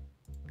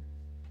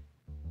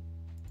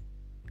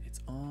 It's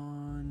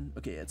on...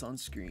 Okay, it's on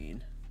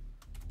screen.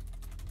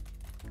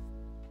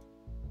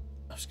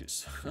 I'm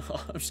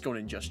just going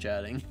in just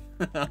chatting.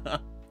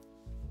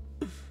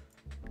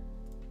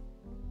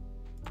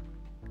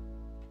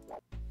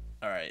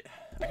 Alright.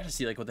 I gotta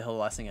see like what the hell the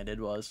last thing I did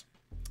was.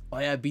 Oh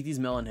yeah, I beat these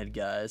Melonhead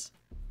guys.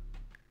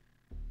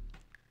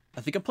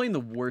 I think I'm playing the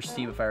worst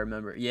team if I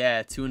remember.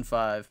 Yeah,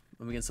 2-5.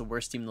 I'm against the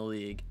worst team in the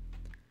league.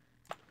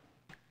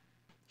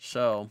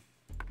 So.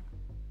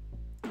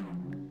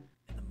 And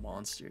the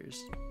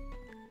monsters.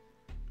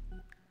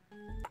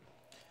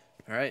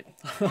 Alright.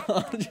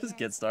 I'll just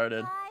get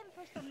started.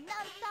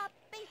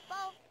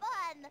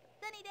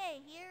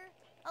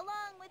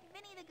 Along with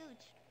Vinny the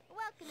Gooch,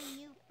 welcoming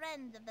you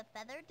friends of the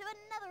feather to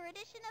another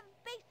edition of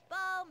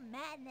Baseball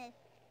Madness.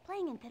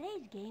 Playing in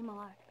today's game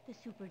are the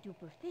Super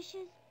Duper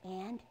Fishes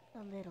and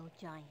the Little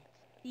Giants.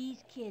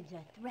 These kids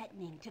are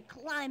threatening to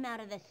climb out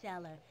of the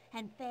cellar,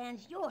 and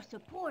fans, your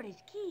support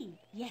is key.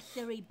 Yes,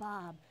 sirree,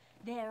 Bob.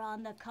 They're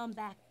on the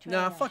comeback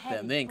trail. Nah, fuck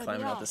them. They ain't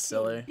climbing out the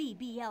cellar.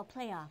 BBL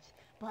playoffs,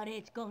 but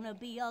it's gonna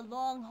be a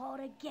long haul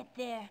to get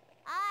there.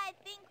 I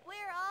think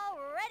we're all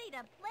ready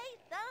to play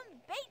some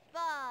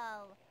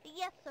baseball.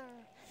 Yes,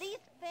 sir.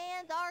 These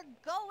fans are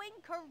going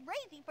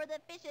crazy for the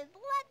Fishes.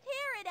 Let's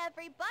hear it,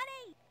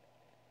 everybody.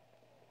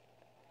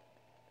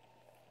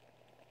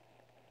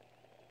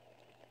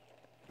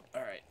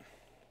 All right.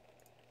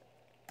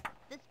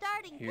 The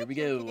starting Here we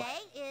pitcher go.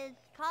 today is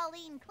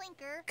Colleen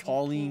Clinker.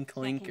 Colleen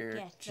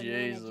Clinker.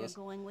 Jesus.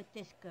 Going with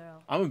this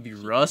girl. I'm gonna be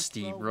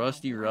rusty.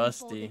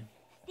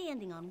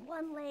 Standing on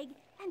one leg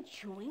and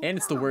chewing And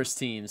it's the gum. worst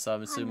team, so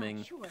I'm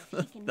assuming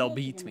they'll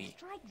beat me.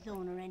 Strike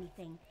zone or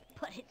anything,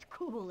 but it's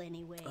cool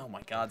anyway. Oh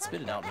my god,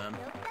 spit it out, man.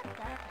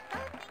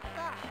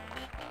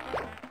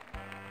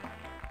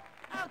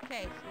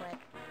 Okay, Slick.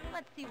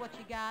 Let's see what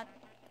you got.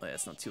 Oh, yeah,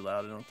 it's not too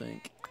loud, I don't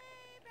think.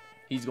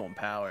 He's going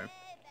power.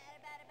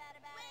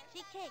 She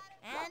kicked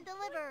and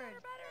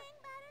delivered.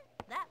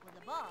 That was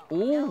a ball.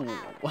 Ooh.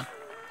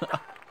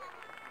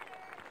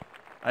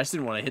 I just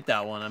didn't want to hit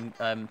that one.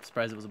 I'm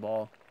surprised it was a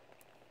ball.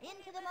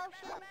 Into the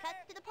motion, cut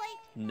to the plate.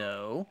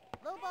 No.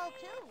 Low ball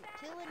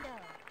 2, 2-0.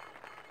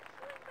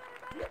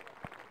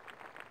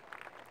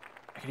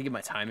 gotta get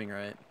my timing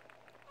right.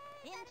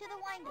 Into the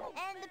windup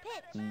and the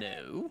pitch.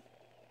 No.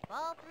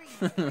 Ball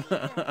 3. 3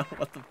 cents.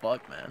 What the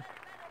fuck, man?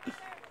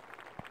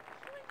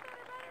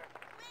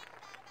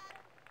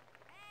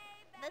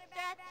 The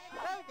stretch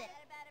throws it.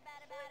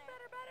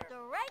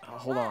 Strike Oh,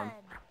 hold on. 1.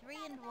 3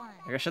 and 1.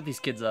 I gotta shut these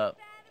kids up.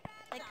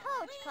 The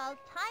coach calls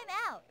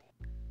timeout.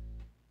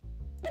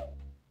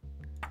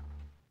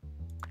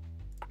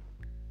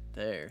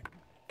 There.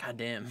 God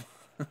damn.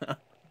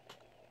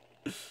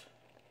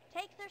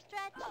 Takes their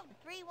stretch. The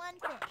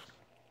 3-1 pitch.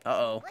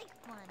 Uh-oh. Place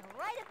one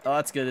right up Oh,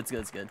 that's good. It's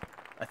good. It's good.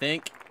 I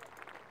think.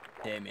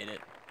 Yeah, he made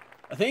it.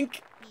 I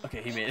think.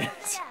 Okay, he made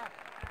it.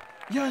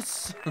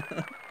 Yes!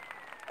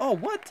 Oh,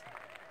 what?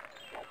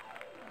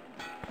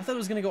 I thought it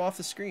was going to go off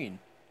the screen.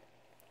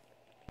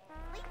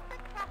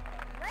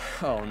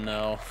 Oh,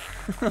 no.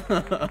 There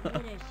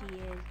she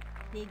is,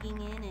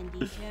 digging in and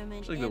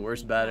determined. She's like the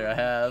worst batter I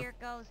have. Here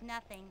goes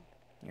nothing.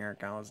 Here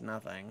goes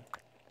nothing.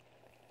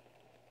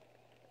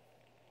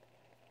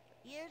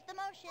 Here's the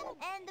motion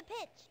and the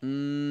pitch.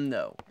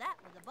 No. That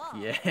was a ball.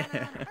 Yeah.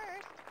 Runner on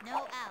first, no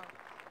out.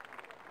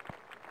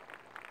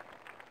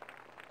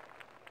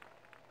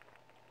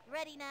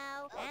 Ready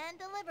now and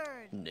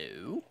delivered.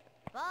 No.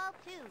 Ball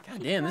 2.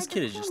 God damn, this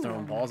kid is just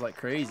throwing balls like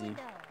crazy.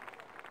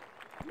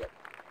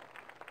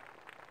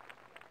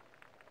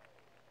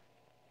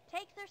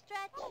 Takes her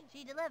stretch.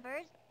 She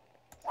delivers.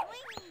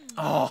 Swing.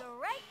 Oh.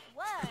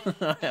 Strike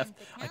 1.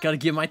 I gotta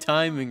get my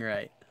timing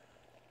right.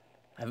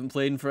 I haven't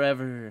played in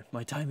forever.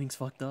 My timing's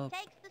fucked up.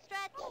 Takes the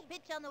stretch.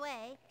 Pitch on the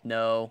way.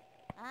 No.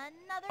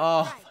 Another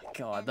Oh strike. my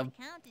god. And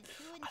the count is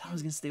 2 and I 2. thought I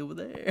was gonna stay over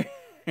there.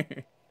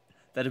 That'd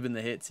have been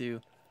the hit too.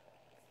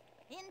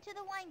 Into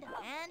the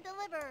windup and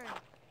delivers.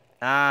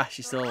 Ah,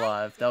 she's still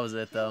alive. That was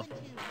it though. 2 and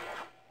 2.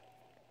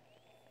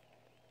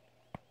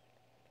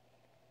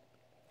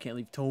 Can't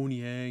leave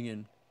Tony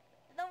hanging.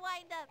 The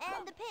windup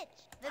and the pitch.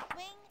 The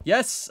swing.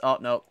 Yes. Oh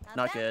no, A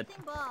not good.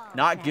 bouncing ball.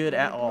 Not good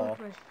at all.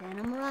 Send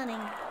him running.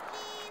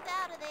 She's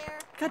out of there.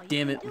 God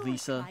damn it,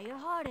 Lisa. Try your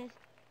hardest.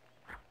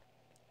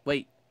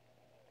 Wait.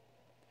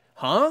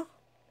 Huh?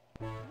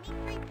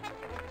 Dmitri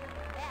Petrovich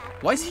is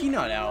back. Why is he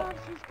not out? Loves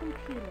his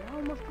computer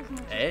almost as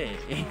much as Hey.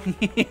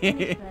 He's better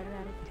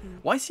at it too.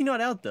 Why is he not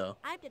out though?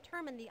 I've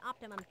determined the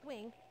optimum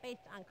swing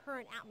based on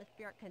current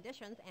atmospheric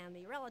conditions and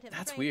the relative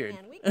That's strength weird.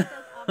 and weaknesses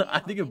of the I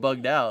think it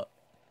bugged out.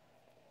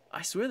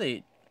 I swear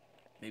they.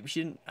 Maybe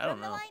she didn't. I don't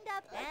From the know.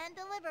 windup and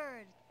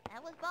delivers.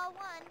 That was ball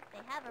 1. They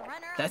have a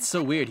runner. That's on so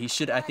second. weird. He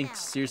should, I One think, out.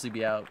 seriously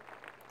be out.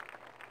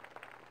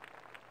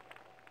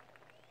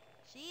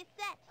 She's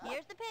set.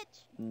 Here's the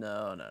pitch.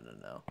 No.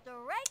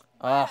 Strike 1.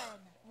 Ah.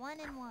 1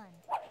 and 1.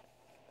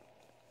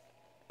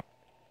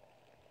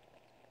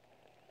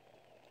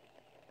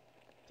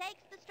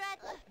 Takes the stretch.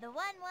 The 1-1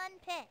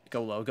 pitch.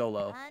 Go low. Go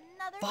low.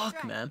 Another Fuck,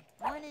 strike. man.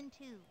 1 and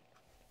 2.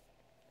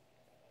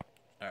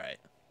 All right.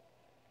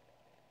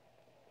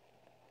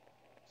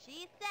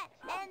 She's set.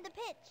 And the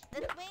pitch.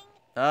 The swing.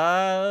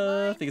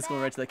 I think it's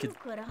going right to that kid.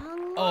 Coulda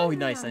hung Oh, one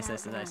nice. on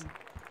that one.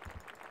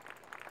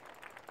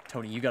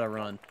 Tony, you gotta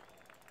run.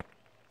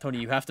 Tony,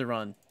 you have to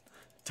run.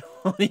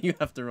 Tony, you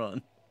have to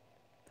run.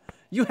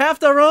 You have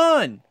to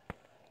run!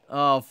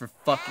 Oh, for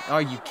fucking...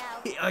 Are you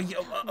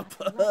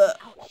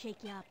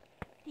Shake you up.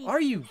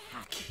 Are you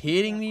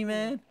kidding me,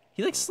 man?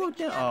 He like slowed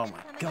down. Oh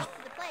my god.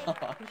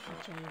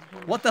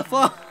 What the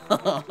fuck?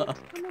 Coming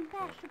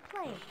back to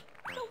play.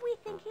 So we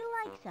think he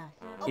likes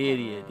us.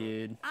 Idiot,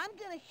 dude. I'm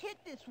gonna hit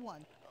this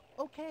one,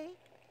 okay?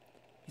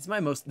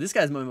 This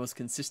guy's my most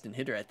consistent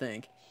hitter, I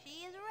think.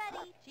 She is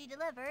ready. She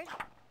delivers.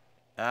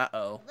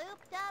 Uh-oh.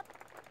 Looped up.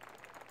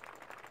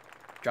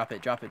 Drop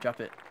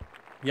it.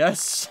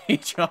 Yes, he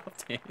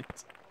dropped it.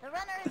 The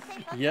runner is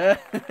safe on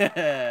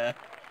Yeah.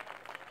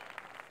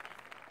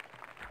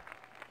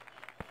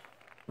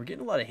 We're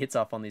getting a lot of hits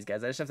off on these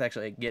guys. I just have to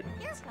actually get...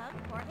 Here comes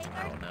Jorge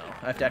I don't Garcia. know.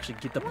 I have to actually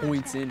get the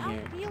points in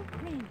here. Outfield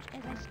cringe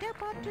as I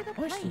step up to the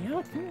What's plate. the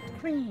outfield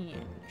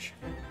cringe?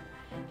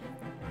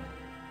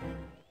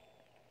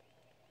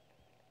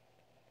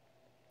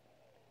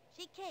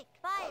 She kicked.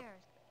 Fires.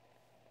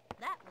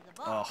 That was a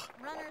ball. Oh.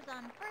 Runners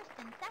on first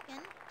and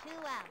second. 2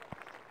 outs.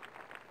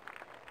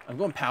 I'm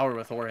going power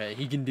with Jorge.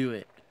 He can do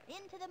it.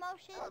 Into the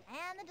motion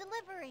and the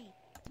delivery.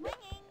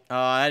 Swinging.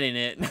 Oh, that ain't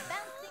it.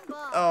 Bouncing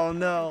ball. Oh,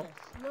 no.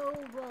 Slow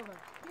roller.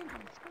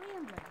 Simply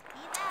scrambling.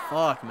 He's out.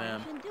 Fuck,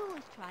 man. All you can do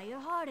is try your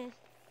hardest.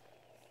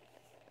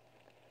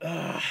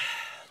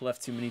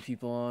 Left too many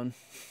people on.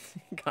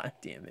 God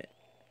damn it.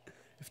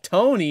 If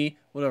Tony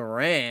would have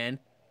ran...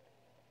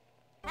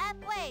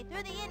 Halfway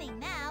through the inning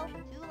now.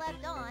 2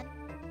 left on.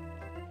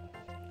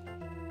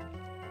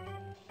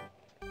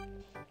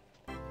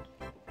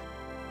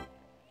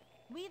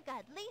 We've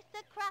got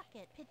Lisa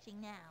Crockett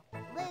pitching now.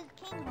 Liz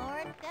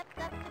Kinghorn steps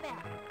up to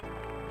bat.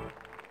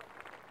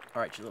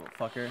 Alright, you little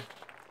fucker.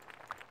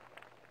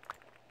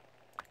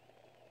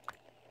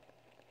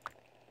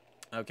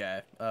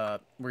 Okay,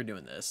 we're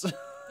doing this. Into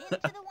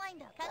the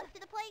windup. Comes to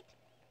the plate.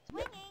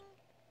 Swinging.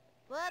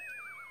 Whoops.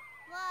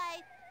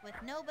 Fly. With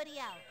nobody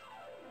out.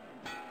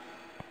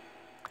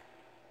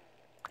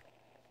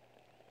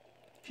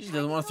 She just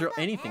doesn't want to throw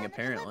anything,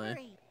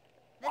 apparently.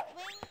 The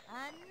swing,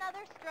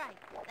 another strike.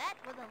 That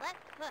was a left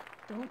hook.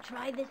 Don't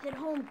try this at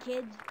home,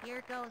 kids.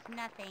 Here goes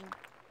nothing.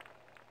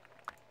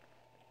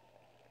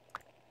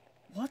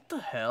 What the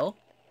hell?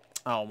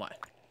 Oh my.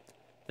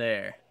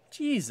 There.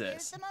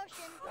 Jesus.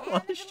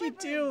 What is she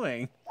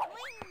doing?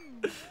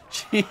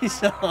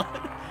 She's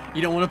on.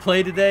 You don't want to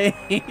play today?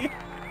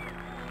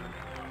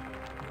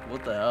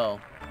 What the hell?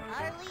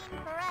 Arlene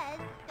Perez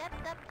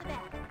steps up to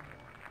bat.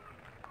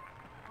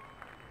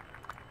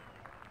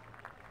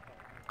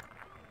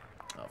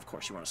 Oh, of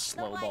course you want a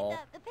slow ball.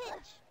 The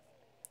pitch.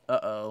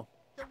 Uh-oh.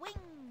 The wing.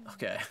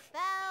 Okay.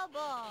 Foul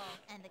ball.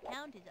 And the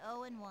count is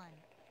 0-1.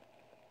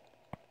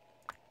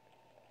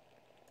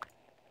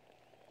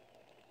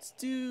 Let's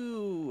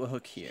do a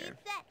hook here. She's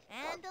set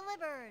and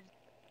delivers.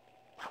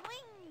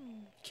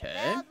 Swing. Okay.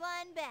 Fouled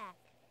one back.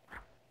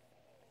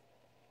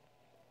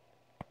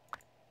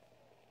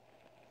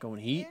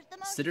 Going heat.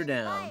 Here's the Sit her motion.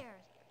 down. Fires.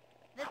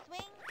 The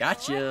swing.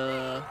 Gotcha. She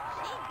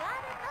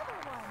got another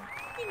one.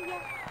 See ya.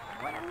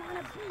 What I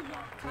wanna be ya.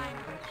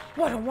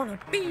 What I wanna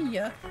be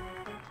ya.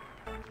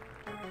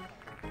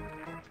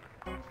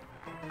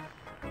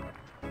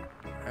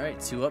 All right,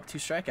 2 up, 2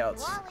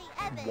 strikeouts. Wally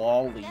Evans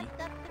Wally.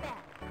 steps up to bat.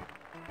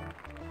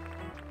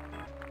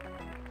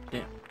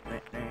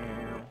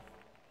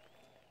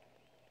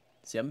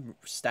 See, I'm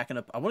stacking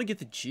up. I want to get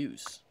the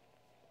juice.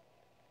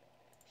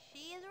 She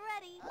is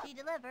ready. She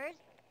delivers.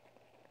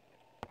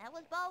 That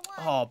was ball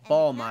 1. Oh, and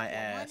ball the my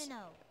count is ass. 1-0.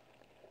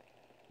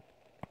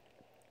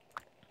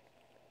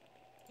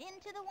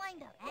 Into the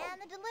windup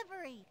and the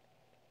delivery.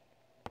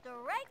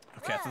 Strike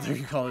Okay, I thought one. they were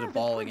gonna call it a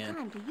ball Now's again. good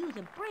time to use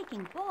a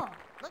breaking ball.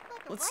 Looked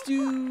like a Let's right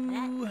do.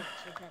 That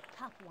pitch is a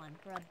tough one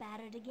for a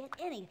batter to get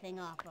anything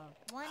off of.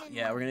 hook. 1-1.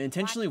 Yeah, we're gonna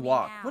intentionally Watch me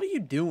walk. now. What are you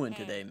doing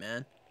Okay. today,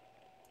 man?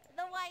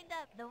 The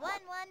windup. The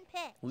 1-1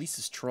 pitch.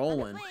 Lisa's On the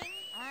trolling. swing,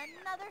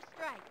 another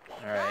strike.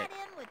 All right. Got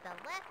him with the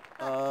left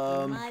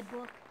hook. In my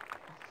book,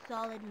 a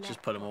solid left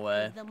just put him hook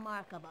away. is the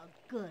mark of a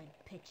good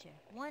pitcher.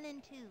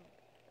 1-2.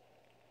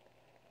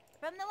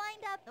 From the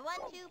windup, the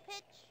 1-2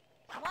 pitch.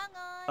 Swung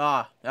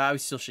on. Ah, we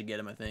still should get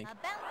him, I think. A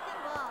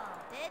bouncing ball.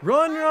 Dead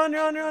Run, fine run, pitch.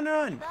 run, run,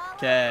 run. Solid.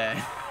 Okay.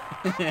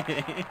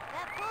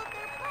 That pulled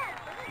their blood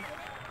for this inning.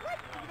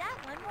 Let's do that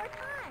one more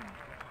time.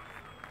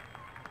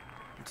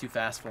 I'm too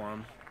fast for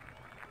him.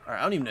 All right,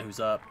 I don't even know who's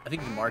up. I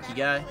think the marquee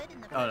guy.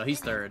 Oh no, he's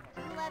third.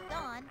 2 left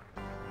on.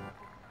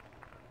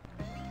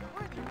 Reese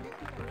Worthington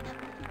stepping up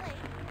to the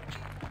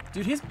plate.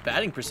 Dude, his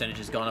batting percentage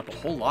has gone up a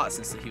whole lot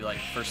since he like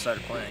first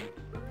started playing.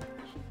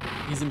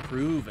 He's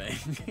improving.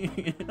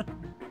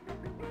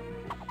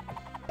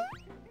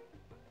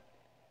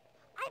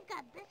 I've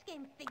got this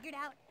game figured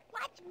out.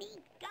 Watch me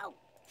go.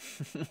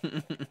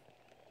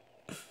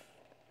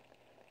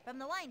 From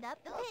the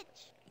windup, the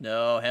pitch.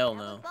 No, hell That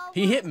was no. ball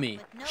He one hit me.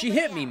 with She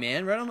nobody hit me, out.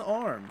 man, right on the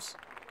arms.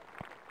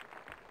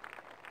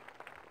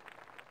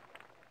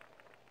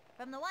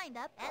 From the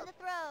windup and the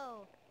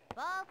throw.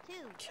 Ball 2.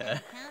 Okay.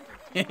 And count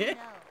is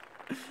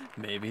 2-0.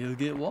 Maybe he'll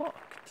get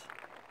walked.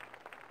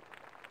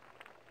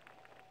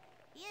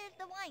 Here's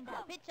the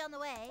windup. Pitch on the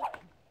way.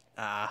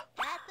 Ah.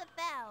 That's a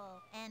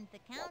foul. And the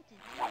count is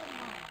 2-1.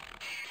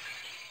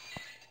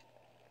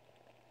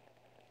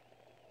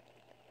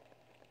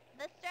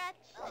 The stretch.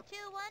 The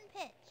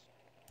 2-1 pitch.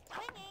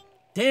 Swinging.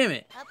 Damn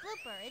it. A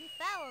blooper in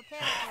foul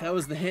territory. That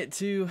was the hit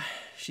too.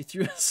 She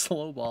threw a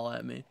slow ball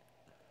at me.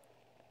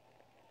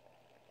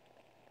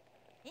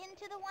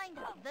 Into the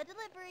windup. The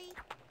delivery.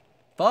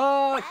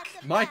 Fuck!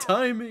 That's a My foul.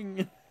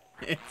 timing.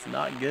 It's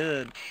not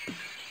good.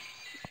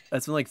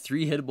 That's been like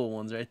 3 hittable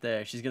ones right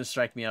there. She's gonna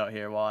strike me out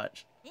here.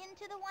 Watch.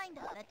 Into the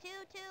windup. The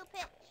 2-2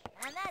 pitch.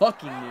 And that's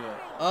Fucking strike knew it.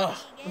 3. Ugh.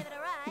 He gave it a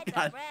ride, but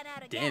God ran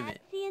out of damn gas.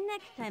 it. See you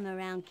next time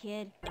around,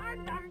 kid.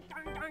 darn, darn,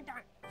 darn, darn,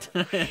 darn.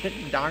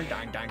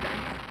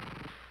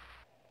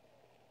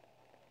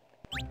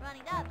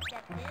 Running up,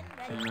 steps in,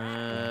 ready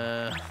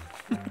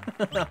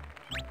to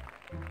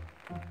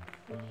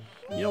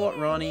You know what,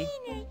 Ronnie?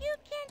 You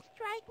can't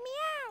strike me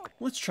out.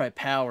 Let's try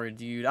power,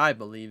 dude. I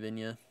believe in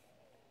you.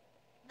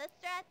 The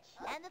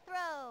stretch and the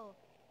throw.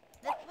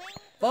 The swing.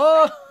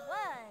 Fuck!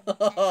 One.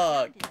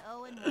 And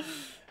count is 0-1.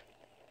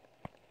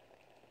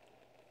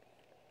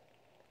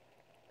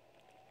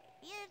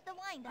 Here's the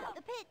windup.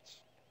 The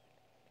pitch.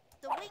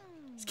 The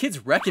wing. This kid's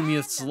wrecking me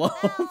with And slow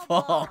the foul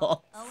ball.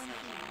 balls.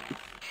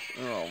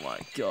 0-2. Oh my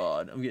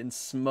god. I'm getting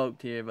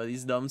smoked here by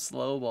these dumb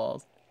slow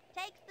balls.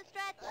 Takes the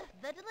stretch.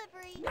 The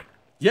delivery.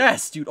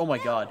 Yes, dude. Oh my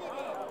god.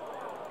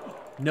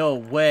 No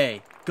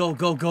way. Go,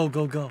 go, go,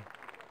 go, go.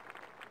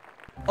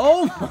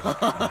 Oh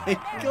my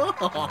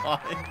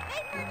god.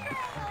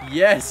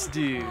 Yes,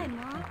 dude. Hi,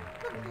 Mom.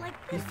 Looks like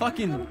He this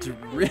fucking one's gonna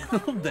be great.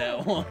 drilled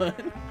that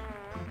one.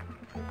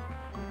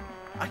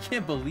 I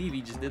can't believe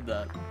he just did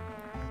that.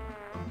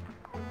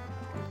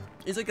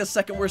 He's like the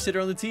second worst hitter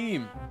on the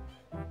team.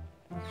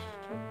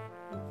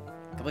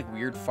 Got like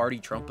weird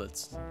farty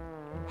trumpets.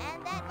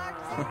 And that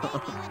marks his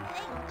debut in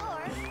today's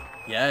score.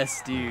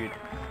 Yes, dude.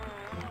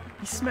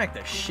 He smacked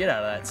the shit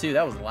out of that too.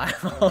 That was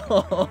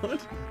loud.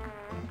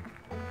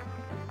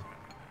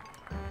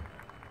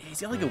 He's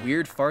got like a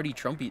weird farty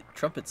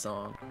trumpet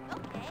song.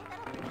 Okay,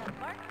 that'll bring up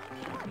Bart.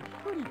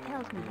 Cody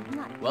tells me he's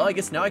not. Well, I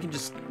guess now I can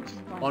just,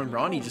 on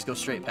Ronnie, just go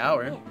straight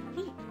power.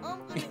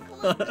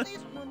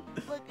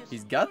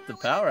 He's got the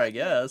power, I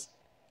guess.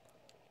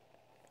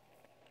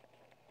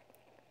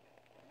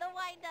 The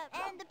wind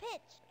up and the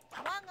pitch.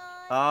 Swung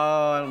on.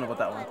 Oh, I don't know about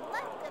that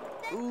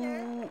one.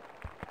 Ooh.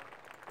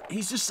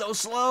 He's just so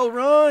slow.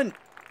 Run!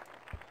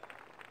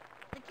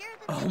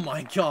 Oh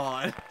my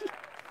god.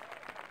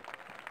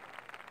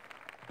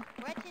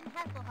 Gretchen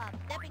Hasselhoff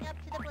stepping up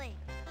to the plate.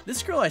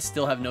 This girl, I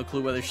still have no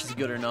clue whether she's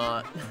good or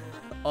not.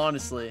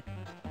 Honestly.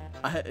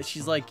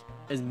 She's like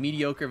as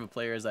mediocre of a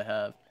player as I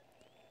have.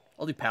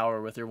 I'll do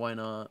power with her, why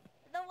not?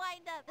 The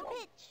wind up, the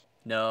pitch.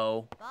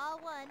 No. Ball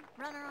one,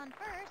 runner on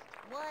first,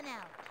 one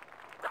out.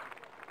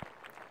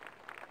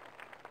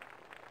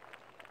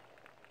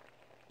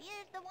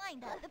 Here's the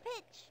wind up, the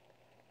pitch.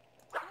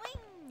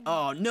 Swing.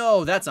 Oh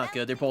no, that's not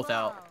good. They're both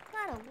out.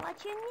 Gotta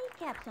watch your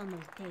kneecaps on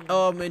those tables.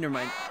 Oh, never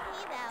mind.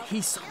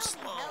 He's so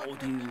slow,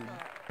 dude.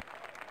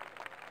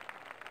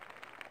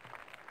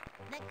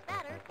 Next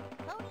batter,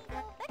 Tony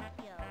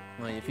Delvecchio.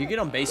 Like, if you get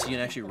on base, you can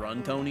actually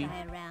run, Tony.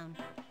 Around.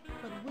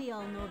 But we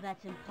all know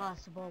that's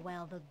impossible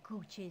while the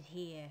gooch is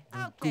here.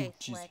 Okay,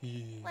 Slick.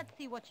 Let's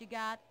see what you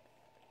got.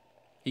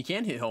 He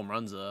can hit home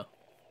runs, though.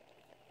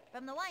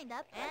 From the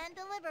windup and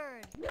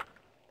delivered.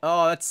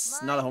 Oh,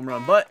 that's not a home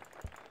run, but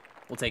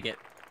we'll take it.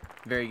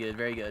 Very good,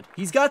 very good.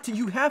 He's got to,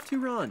 you have to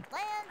run.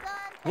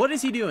 What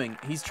is he doing?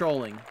 He's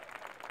trolling.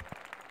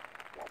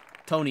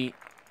 Tony.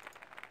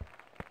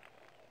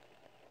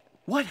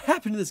 What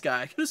happened to this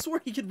guy? I could have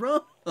sworn he could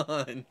run.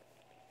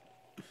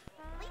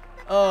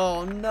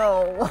 Oh,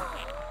 no.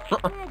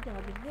 Mad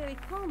Dog is very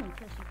calm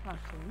until she talks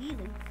to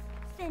Wheelie.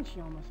 Then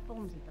she almost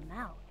foams at the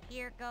mouth.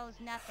 Here goes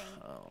nothing.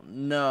 Oh,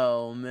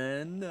 no,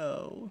 man,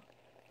 no.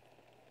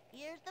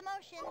 Here's the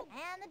motion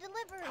and the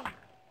delivery.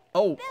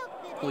 Oh,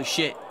 holy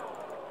shit.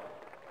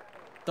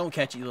 Don't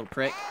catch it, you little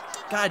prick.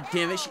 God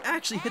damn it, she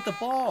actually hit the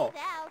ball.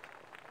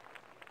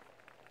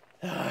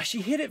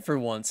 She hit it for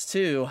once,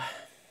 too.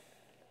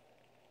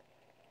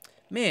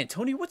 Man,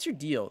 Tony, what's your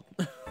deal?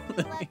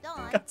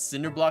 Got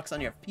cinder blocks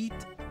on your feet?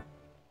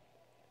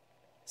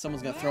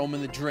 Someone's gonna throw them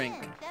in the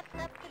drink.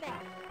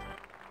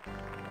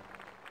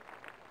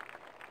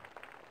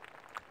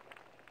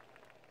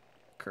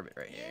 Curve it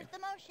right here. Here's the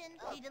motion.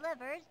 She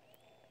delivers.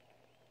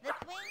 The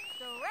swing,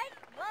 strike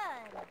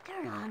one.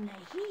 Turn on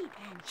the heat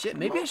and shit,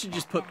 maybe I should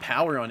just put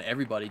power on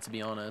everybody, to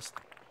be honest.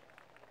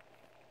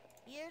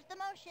 Here's the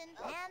motion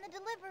and the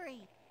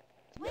delivery.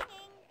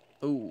 Swinging.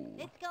 Ooh.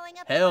 It's going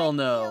up hell the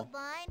no. field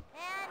line,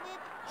 and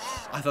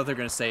it's I thought they were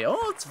gonna say,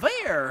 oh, it's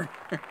fair.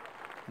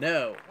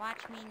 No.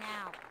 Watch me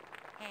now.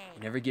 Hey.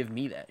 Never give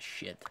me that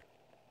shit.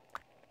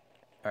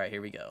 Alright,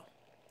 here we go.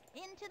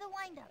 Into the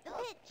windup. The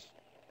pitch.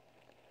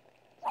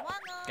 Swung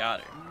on.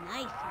 Got her.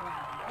 Nice one.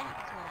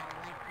 That's what I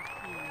like to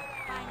see.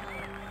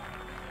 Finally.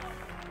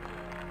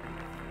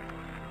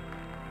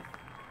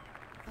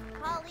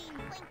 Colleen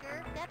Clinker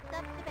steps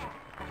up to bat.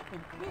 I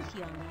think this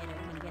young hitter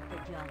can get the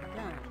job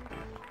done.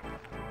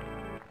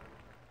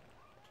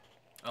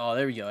 Oh,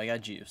 there we go. I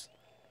got juice.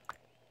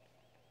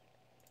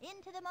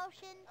 Into the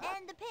motion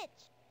and the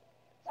pitch.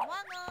 Swung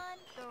on.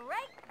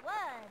 Strike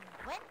one.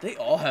 Went They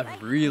all have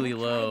right. really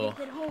low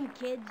Try this at home,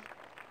 kids.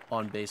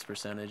 on base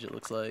percentage, it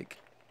looks like.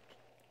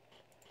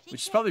 She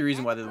Which is probably the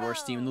reason why kicks they're the and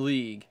worst team in the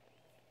league.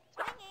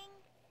 Swinging.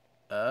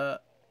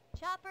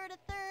 Chopper to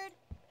third.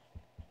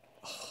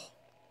 Oh,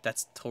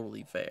 that's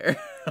totally fair.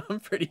 I'm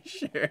pretty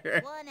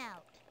sure. One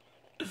out.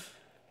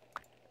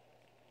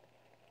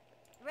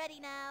 Ready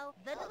now.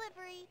 The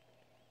delivery.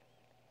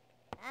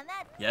 And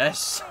that's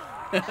Yes.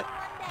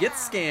 Get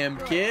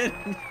scammed, kid.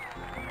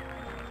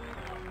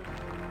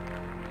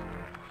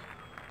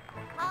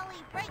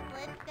 Holly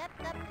Franklin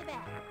steps up to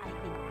bat. I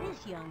think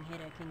this young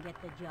hitter can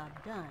get the job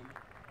done.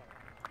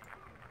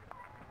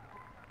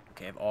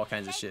 Okay, I have all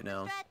kinds of Takes shit the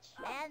now. stretch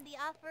and the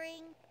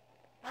offering.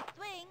 A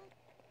swing.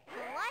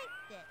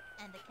 Sliced it.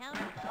 And the count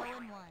is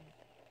 0-1.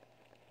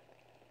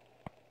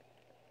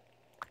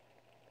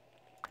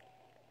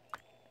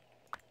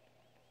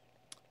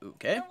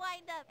 Okay. The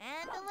windup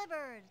and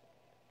delivers.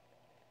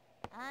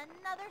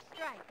 Another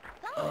strike.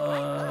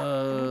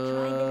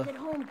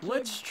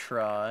 Let's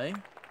try.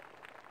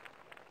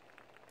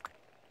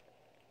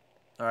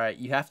 All right,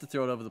 you have to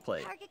throw it over the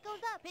plate. Target goes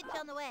up. Pitch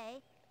on the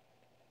way.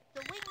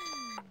 The wing.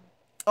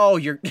 Oh,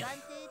 you're.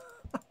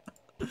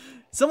 Bunted.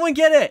 Someone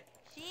get it.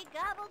 She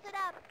gobbles it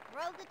up.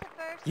 Throws it to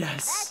first.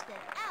 Yes. That's it.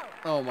 Out.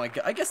 Oh my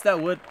god. I guess that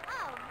would. All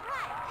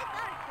right. It's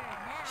our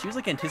turn now. She was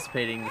like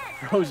anticipating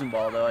the frozen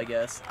ball, though. I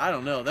guess. I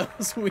don't know. That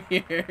was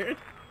weird.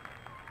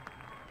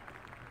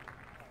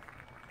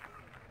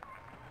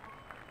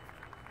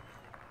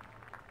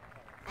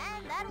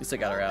 At least I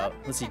got her out.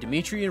 Let's see,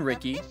 Dimitri and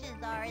Ricky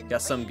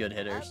got some good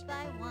hitters.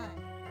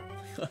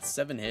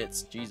 7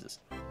 hits, Jesus.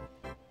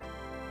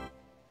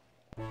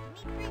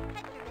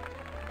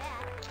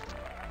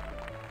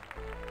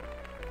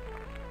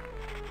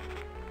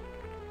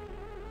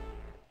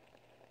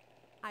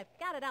 I've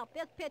got batted out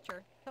this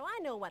pitcher, so I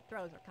know what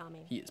throws are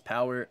coming. He is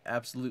power,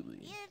 absolutely.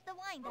 Here's the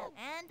windup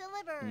and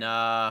deliver.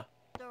 Nah.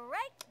 Strike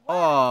one.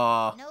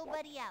 Aw.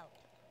 Nobody out.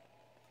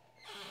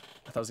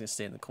 I thought I was gonna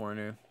stay in the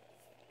corner.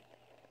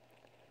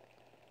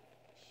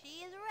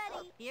 She is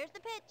ready. Here's the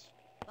pitch.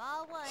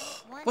 Ball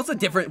one. What's the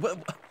difference?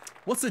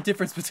 What's the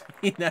difference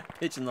between that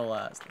pitch and the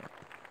last one?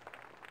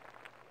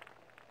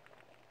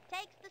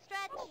 Takes the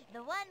stretch. The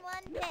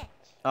 1-1 pitch.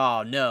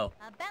 Oh no.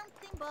 A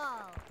bouncing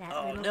ball.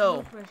 Oh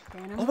no.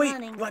 Oh wait,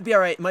 might be all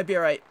right. Might be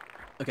all right.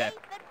 Okay. Safe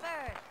at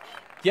first.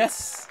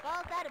 Yes.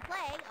 Ball's out of play.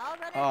 All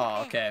runners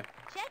Oh, in. okay.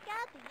 Check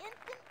out the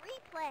instant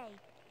replay.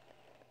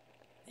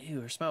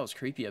 Ew, her smile was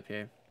creepy up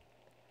here.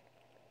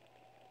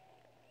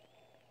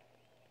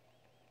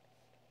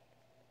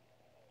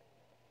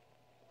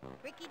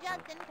 Ricky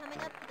Johnson coming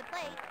up to the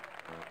plate.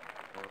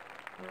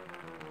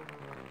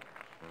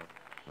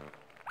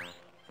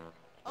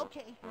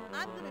 Okay,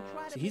 I'm gonna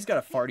try to. See, he's got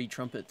a farty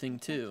trumpet thing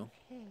too,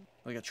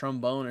 like a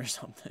trombone or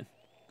something.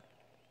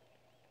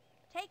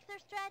 Takes her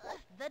stretch.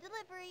 The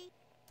delivery.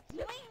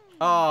 Swing.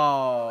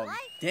 Oh,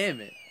 damn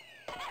it!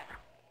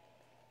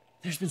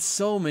 There's been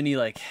so many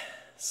like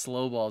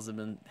slow balls that have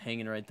been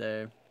hanging right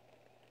there.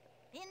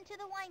 Into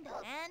the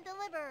windup and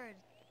delivers.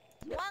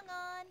 Swung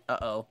on.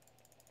 Uh-oh.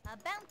 A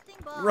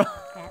bouncing ball.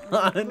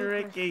 Run,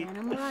 Ricky. And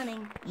I'm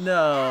running.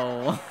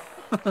 No.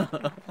 Let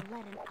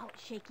him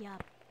outshake you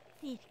up.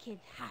 These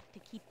kids have to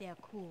keep their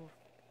cool.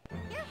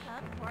 Here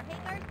comes Jorge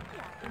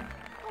Garcia.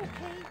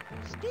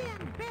 Okay,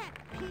 stand back,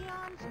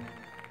 peons.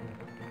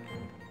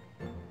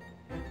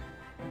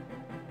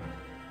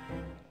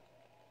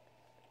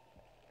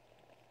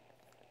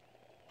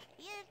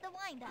 Here's the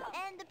windup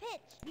and the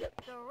pitch.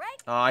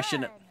 Strike Oh, I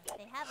shouldn't.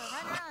 They have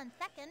a runner on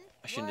second.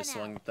 I shouldn't have One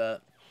swung out. with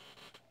that.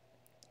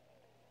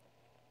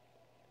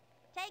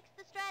 Takes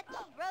the stretch.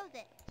 Throws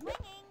it.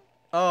 Swinging.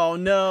 Oh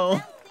no.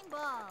 Bouncing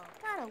ball.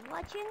 Gotta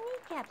watch your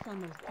kneecaps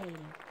on those taters.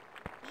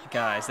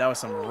 Guys, that was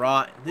some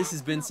rot. This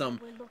has been some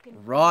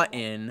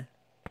rotten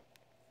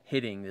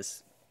hitting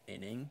this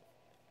inning.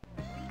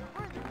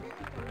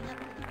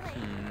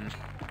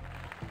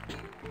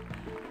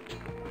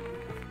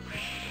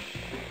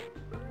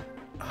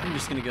 I'm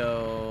just gonna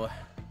go.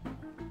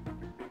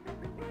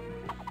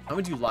 I'm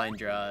gonna do line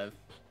drive.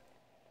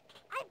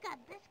 I've got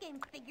this game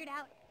figured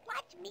out.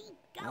 Watch me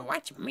go.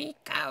 Watch me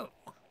go.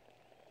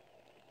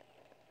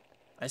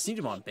 I just need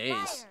him on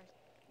base.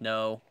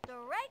 No.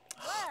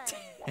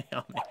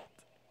 Damn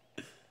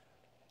it.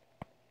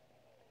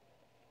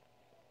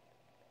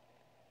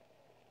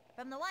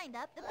 From the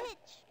windup, the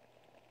pitch.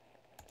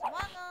 Swung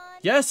on.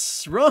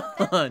 Yes, run.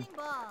 Bouncing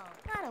ball.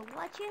 Gotta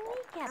watch your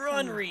kneecaps. Run,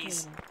 on those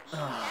Reese.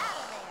 taters.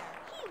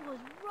 He was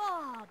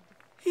robbed.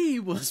 He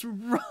was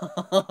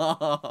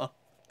robbed.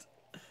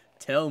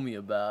 Tell me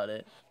about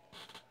it.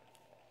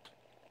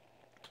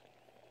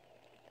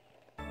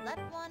 Left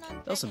one on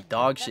That was some second.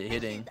 dog The shit fish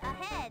hitting. is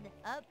ahead,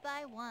 up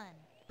by one.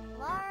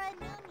 Laura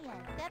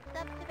Nunez steps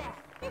up to bat.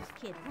 This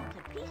kid wants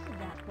a piece of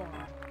that ball.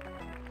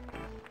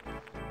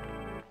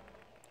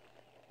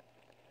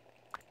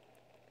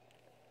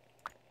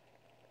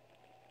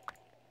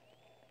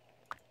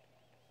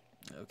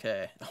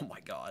 Okay. Oh my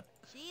god.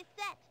 She's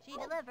set. She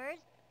delivers.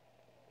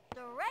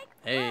 Strike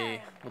Hey,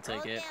 one. we'll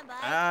take Full it. standby.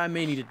 I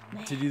may need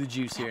to do the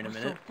juice here in a That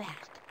was minute. so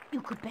fast,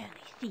 you could barely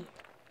see it.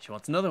 She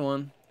wants another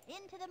one.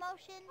 Into the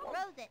motion,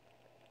 throws it.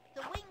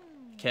 Swing.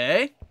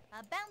 Okay.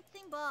 A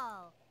bouncing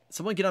ball.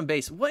 Someone get on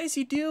base. What is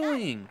he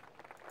doing?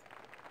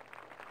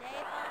 Stay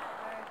on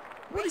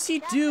first. What is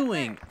he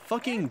doing?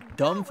 Fucking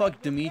dumb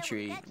fuck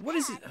Dimitri. What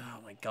is it?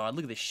 Oh my god,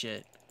 look at this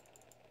shit.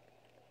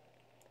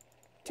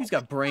 Dude's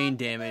got brain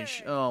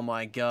damage. Oh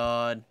my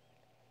god.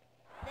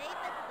 Safe at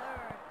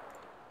third.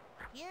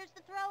 Here's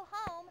the throw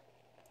home.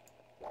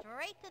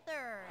 Straight to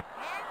third.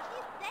 And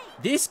she's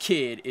safe. This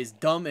kid is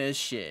dumb as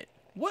shit.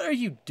 What are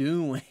you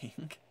doing?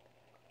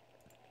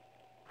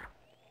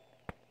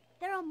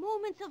 There are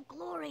moments of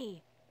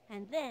glory,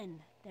 and then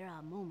there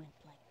are moments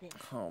like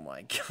this. Oh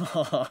my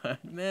god,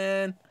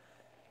 man.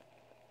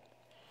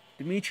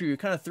 Dimitri, you're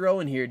kind of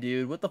throwing here,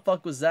 dude. What the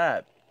fuck was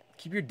that?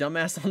 Keep your dumb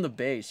ass on the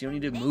base. You don't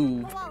need to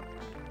move. Oh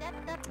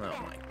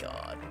my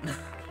god.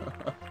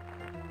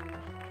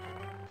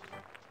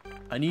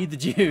 I need the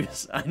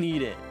juice. I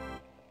need it.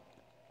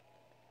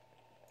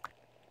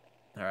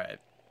 Alright.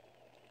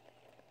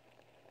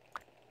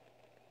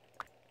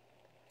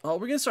 Oh,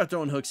 we're gonna start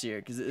throwing hooks here,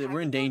 because we're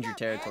in danger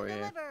territory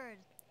here.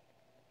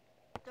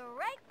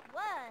 Strike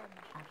one.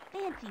 A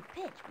fancy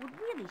pitch would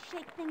really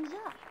shake things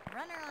up.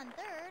 Runner on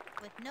third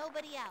with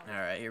nobody out.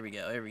 Alright, here we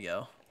go, here we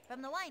go.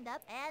 From the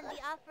windup and the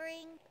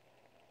offering.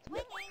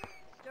 Swinging.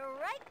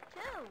 Strike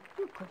two.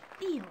 You could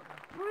feel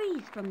the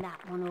breeze from that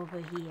one over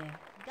here.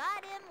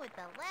 Got him with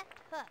the left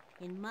hook.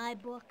 In my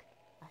book,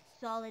 a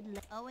solid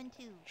 0-2.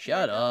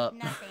 Shut up.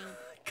 Nothing.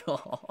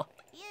 God.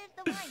 Here's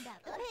the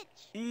windup. The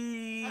pitch.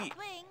 E A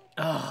swing.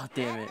 Oh,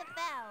 damn and it. the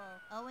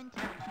foul. 0-2.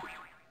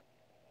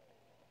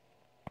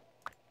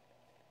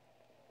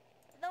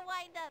 The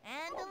windup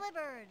and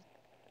delivers.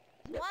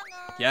 Swung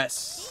on.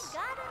 Yes. He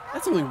got another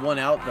That's only one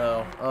out,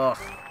 though. Ugh.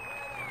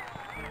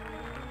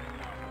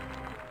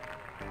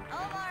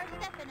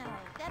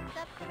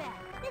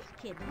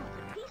 kid wants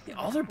a piece Yeah, of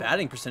all that their ball.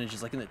 batting percentage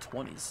is like in the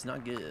 20s. It's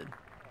not good.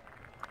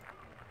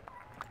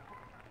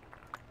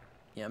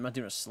 Yeah, I'm not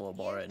doing a slow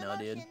ball right now,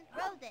 dude.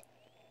 Throws it.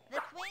 The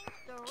swing,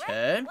 strike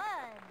Okay. one.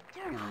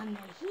 Turn on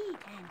the heat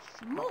and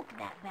smoke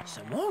that batter.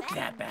 Smoke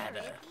that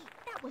batter.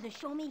 That was a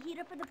show-me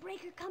heater for the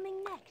breaker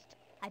coming next.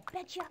 I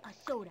bet you a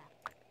soda.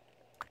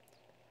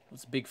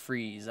 It's a big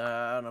freeze.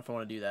 I don't know if I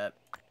want to do that.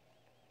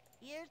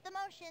 Here's the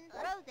motion.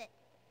 Throws it.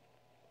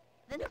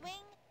 The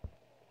swing.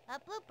 A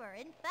blooper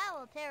in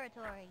foul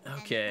territory.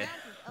 Okay. And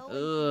the count is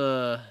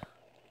 0-2.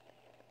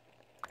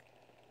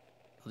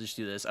 I'll just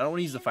do this. I don't want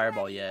to use the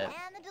fireball yet.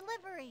 And the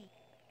delivery.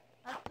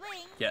 A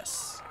swing.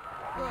 Yes.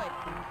 Good.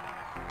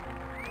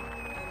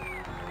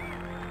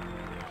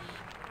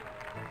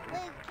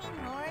 Liz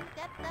Kinghorn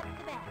steps up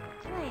to bat.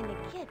 Trying to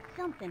get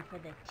something for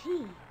the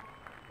team.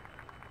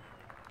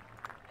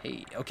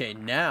 Hey, okay,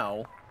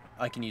 now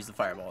I can use the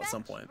fireball at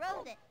some point.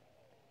 Throws it.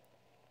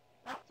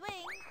 A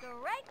swing,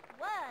 strike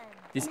one.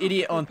 This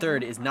idiot on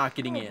third is not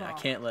getting in. I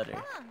can't let her.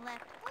 Long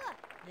left hook.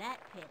 That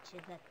pitch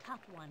is a tough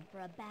one for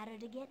a batter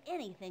to get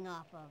anything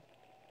off of.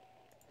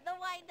 The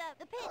windup.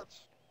 The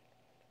pitch.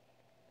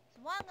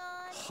 Swung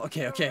on.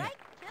 Okay, okay. Strike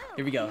two.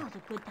 Here we go. Now's a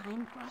good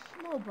time for a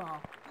slow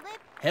ball. Flip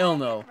Hell side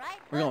no. and right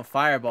We're going hook.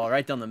 fireball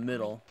right down the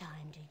middle.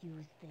 Time to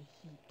use the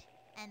heat.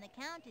 And the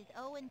count is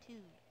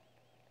 0-2.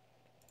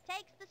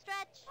 Takes the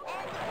stretch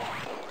and the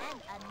pitch. And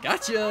another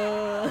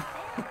Gotcha!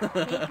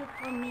 Take it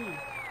from me.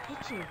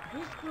 Pitchers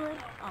this good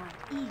aren't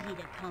easy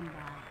to come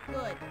by.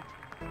 Good.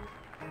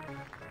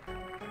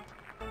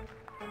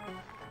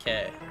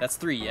 Okay, that's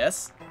 3,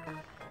 yes?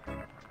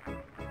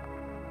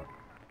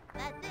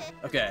 That's it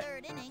for Okay. the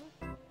third inning.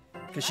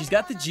 Because she's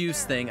got the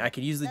juice thing. I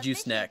could use the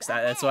juice next.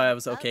 That's why I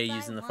was okay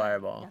using the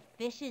fireball.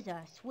 The fishes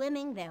are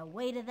swimming their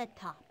way to the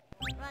top.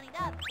 Running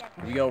up. Gets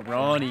Here we go,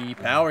 Ronnie.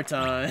 Power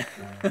time.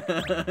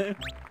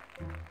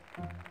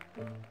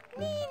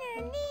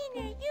 Neener,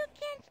 you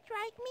can't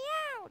strike me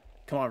out.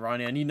 Come on,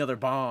 Ronnie. I need another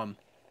bomb.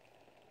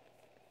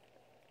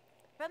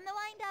 From the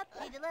windup,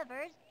 he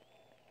delivers.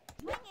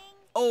 Swinging.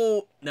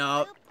 Oh,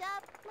 no. Looped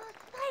up. Lost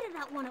sight of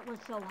that one, it was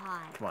so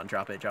high. Come on,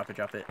 drop it, drop it,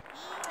 drop it.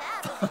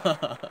 He's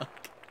out of it.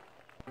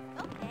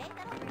 Okay,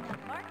 that'll bring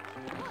up Mark.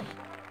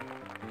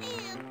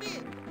 And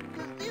big,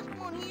 because this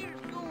one here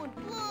is going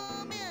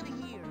plumb out of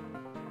here.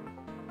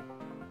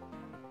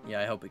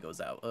 Yeah, I hope it goes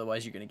out.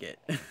 Otherwise, you're going to get...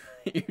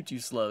 you're too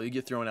slow. You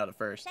get thrown out at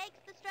first. Takes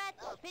the stretch.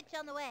 Pitch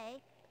on the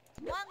way.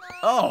 Swung on.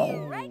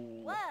 Oh! Strike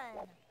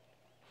one.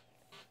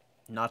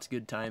 Not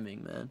good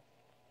timing, man.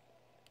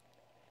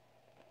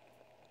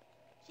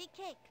 She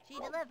kicks. She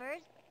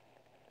delivers.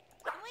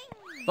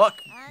 Swing. Fuck!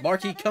 Another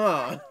Marky, come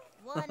on!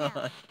 strike. One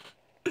out.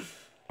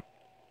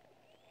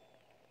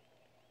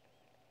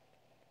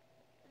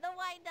 The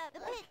windup. The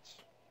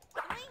pitch.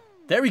 Swing.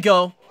 There we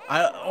go.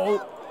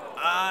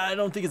 I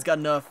don't think it's got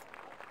enough.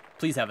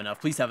 Please have enough.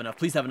 Please have enough.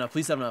 Please have enough.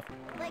 Please have enough.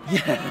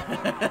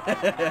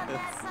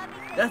 Yes.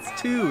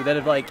 That's 2 that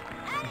have like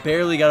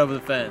barely got over the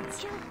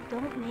fence. Just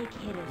don't make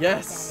hitters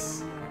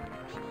Yes. like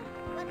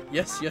that anymore.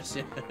 Yes, yes,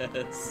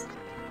 yes.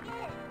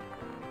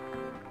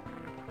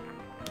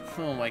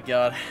 Oh my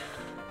god.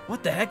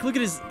 What the heck? Look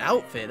at his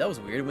outfit. That was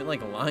weird. It went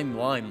like lime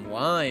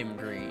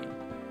green.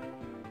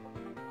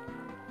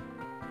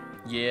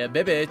 Yeah,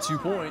 baby, 2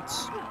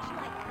 points.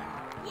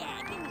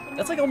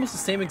 That's like almost the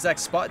same exact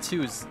spot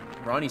too as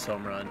Ronnie's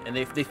home run, and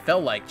they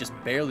fell like just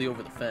barely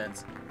over the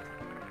fence.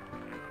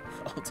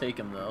 I'll take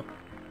him though.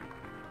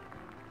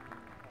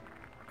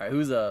 All right,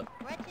 who's up?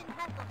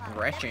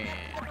 Gretchen.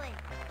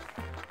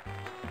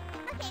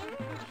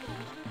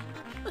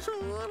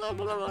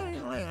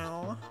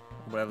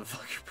 Whatever the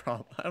fuck your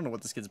problem. I don't know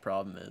what this kid's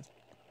problem is.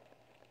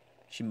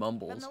 She From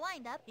mumbles. the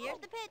windup, here's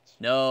the pitch.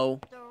 No.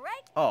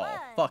 Strike Oh, one.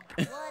 fuck.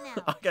 One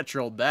out. I got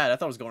trolled bad. I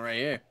thought it was going right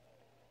here.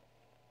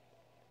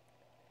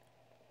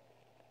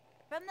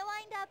 From the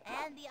windup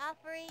and the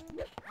offering.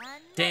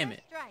 Another Damn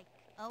it. Strike.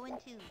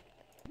 0-2.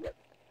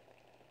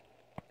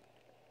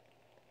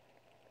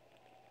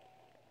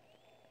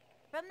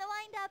 From the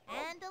windup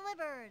and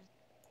delivers.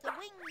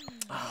 Swing.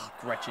 Oh,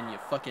 Gretchen, you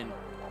fucking...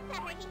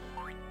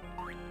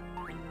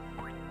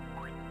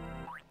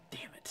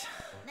 Damn it.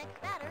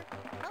 Next batter,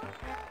 Tony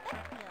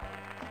Beckfield.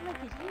 Slick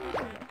is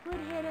usually a good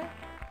hitter,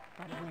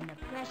 but when the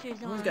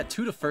pressure's on, He's got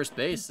 2 to first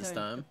base he this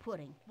turns to time.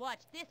 pudding. Watch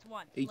this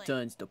one. 8 Slick.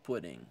 tons to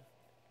pudding.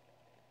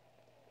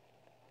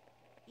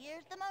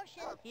 Here's the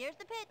motion. Here's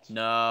the pitch.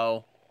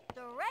 No.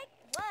 Strike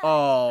one.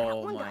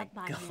 Oh one my got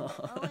by him.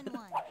 god. 0-1.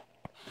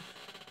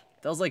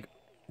 That was like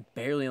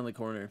barely on the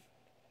corner.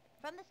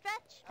 From the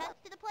stretch, cuts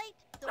to the plate.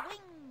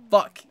 Swing.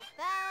 Fuck.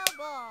 Foul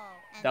ball.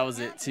 And That the was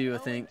it count is too, I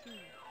think. 0-2.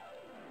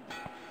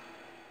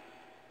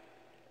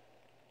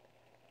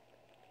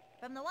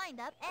 From the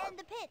windup and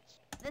the pitch.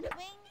 The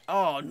swing.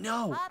 Oh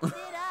no. Pops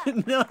it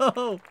up.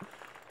 No.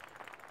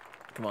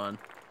 Come on.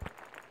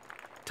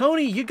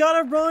 Tony, you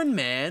gotta run,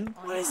 man.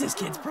 What is this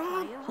kid's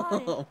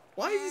problem?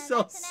 Why is he so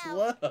that's an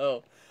out.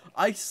 slow?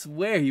 I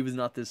swear he was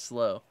not this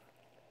slow.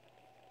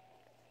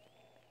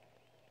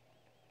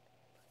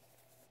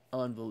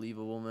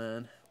 Unbelievable,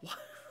 man.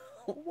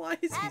 Why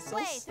is he so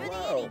Halfway through the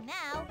slow? inning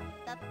now,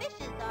 the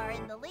fishes are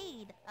in the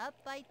lead, up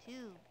by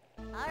 2.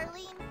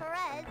 Arlene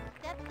Perez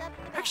steps up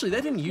to bat. Actually,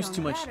 that didn't use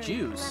too much Batter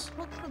juice.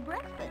 left hooks for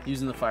breakfast.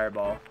 Using the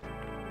fireball.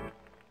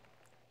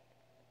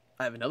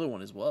 I have another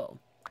one as well.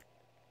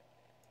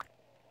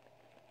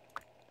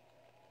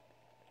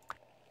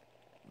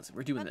 Listen,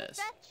 we're doing From the this.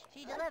 stretch,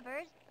 she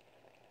delivers.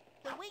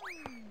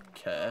 Swing.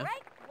 Okay.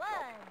 Strike 1.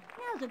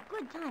 Now's a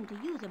good time to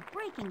use a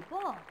breaking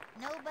ball.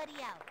 Nobody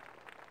out.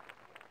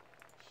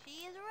 She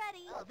is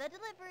ready. The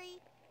delivery.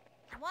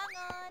 Swung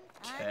on.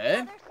 Okay.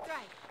 Another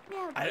strike.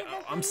 Now give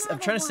us I'm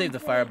another trying to save the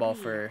one, fireball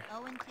baby. for.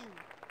 0-2.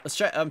 Let's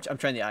try. I'm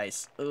trying the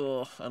ice.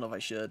 Ugh, I don't know if I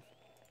should.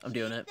 I'm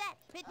doing it. Set.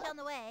 Pitch on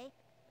the way.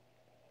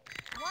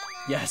 Swung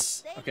on. Yes.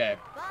 Say Okay.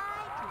 goodbye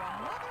to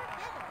another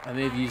hitter. I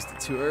may have used it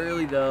too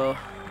early though.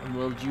 I'm a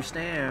little juiced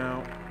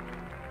now.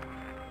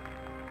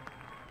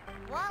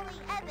 Wally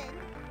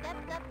Evans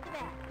steps up to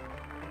bat.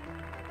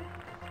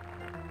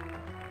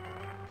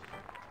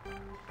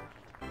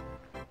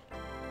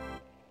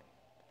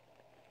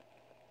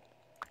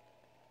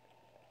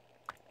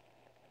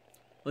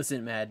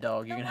 Listen, Mad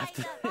Dog, you're gonna have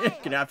to you're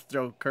gonna have to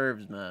throw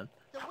curves, man.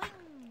 Swing.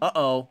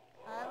 Uh-oh.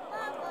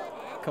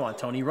 And Come on,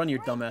 Tony, run your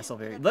dumbass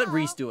over here. Let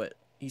Reese do it.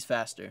 He's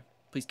faster.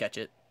 Please catch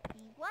it.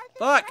 he wasn't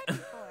Fuck! ready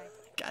for it.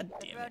 God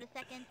damn Throw it. to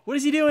second. What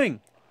is he doing?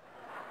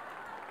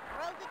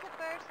 Throws it to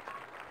first.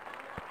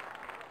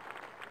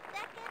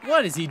 Second.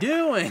 What is he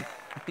doing?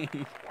 Here,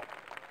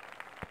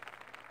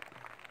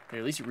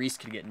 at least Reese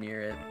could get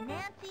near it.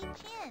 Nancy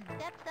Chin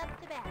steps up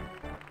to bat.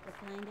 The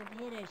kind of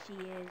hitter she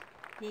is,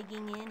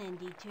 digging in and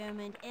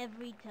determined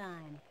every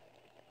time.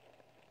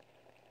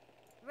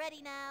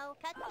 Ready now.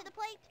 Cut to the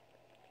plate.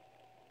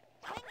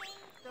 Swinging.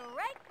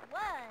 Strike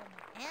 1.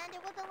 And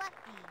it was a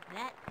lefty.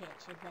 That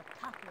pitch is a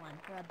tough one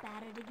for a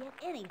batter to get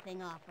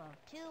anything off of.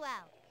 2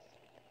 outs.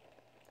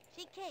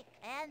 She kicked.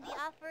 And the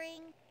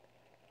offering.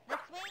 The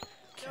swing.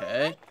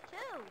 Okay.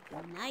 Strike 2.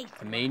 Nice.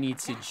 I may need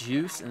to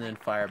juice and then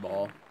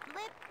fireball.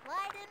 Slip,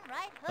 slide, and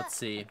right hook. Let's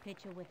see. A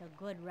pitcher with a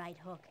good right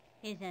hook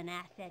is an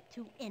asset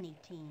to any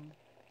team.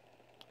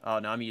 Oh,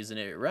 no, I'm using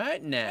it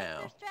right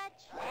now. Extra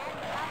stretch.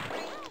 And the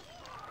offering.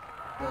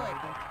 Good.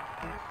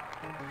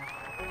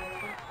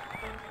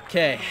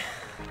 Okay.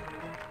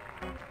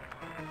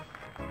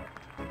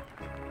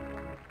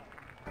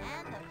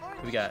 And the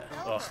fourth We got,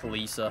 inning's ugh, over.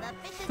 Lisa. The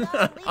fishes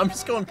are I'm leading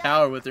just in going the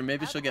power seventh, with her.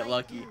 Maybe she'll up get by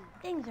lucky. 2.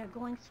 Things are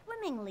going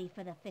swimmingly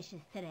for the fishes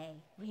today.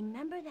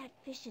 Remember that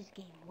fishes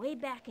game way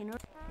back in...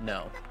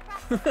 No.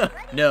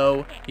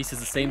 No. He says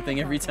the same thing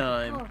every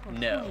time. Powerful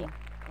No. swing,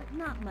 but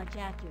not much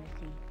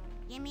accuracy.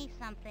 Give me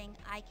something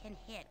I can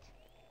hit.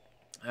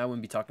 I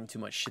wouldn't be talking too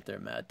much shit there,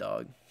 Mad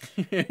Dog.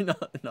 You're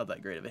not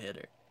that great of a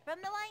hitter. From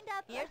the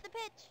windup, here's the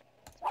pitch.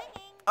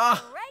 Swinging.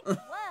 Ah! Strike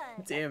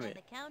 1. Damn And it.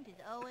 the count is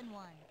 0-1.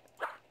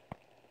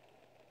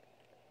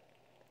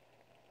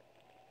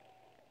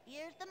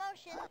 Here's the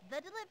motion.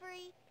 The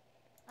delivery.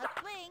 A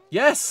swing.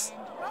 Yes!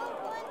 And throw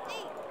one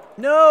deep.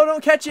 No,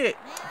 don't catch it!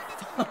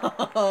 And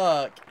it's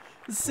Fuck!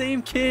 The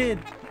same kid!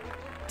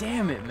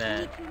 Damn it,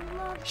 man.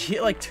 She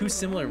hit like 2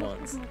 similar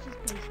ones.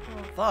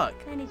 Fuck.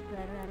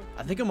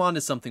 I think I'm onto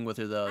something with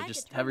her though. I've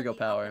Just have her go determined the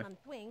power. optimum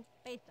swing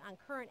based on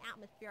current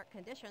atmospheric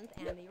conditions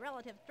and the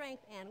relative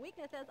strengths and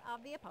weaknesses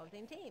of the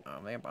opposing team.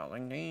 Oh, the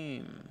opposing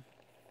team.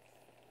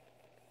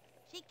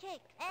 She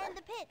kicked. And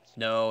the pitch.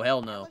 No,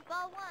 hell That no. was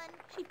ball 1.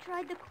 She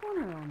tried the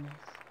corner on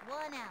this.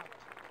 1 out.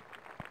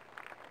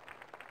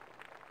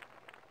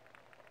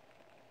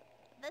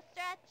 The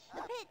stretch.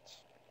 The pitch.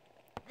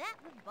 That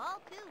was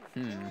ball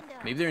 2. 2 and 0.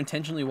 Maybe they're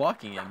intentionally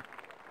walking him.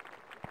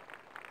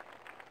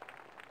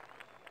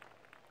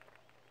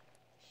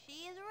 She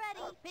is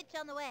ready. Pitch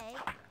on the way.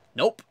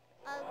 Nope.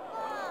 A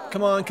long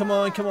Come on, come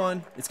on, come fly.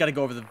 on. It's got to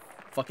go over the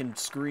fucking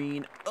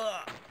screen.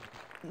 Ugh.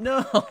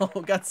 No,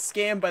 got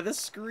scammed by the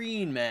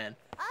screen, man.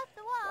 Off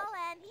the wall,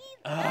 and he's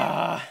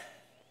Ah,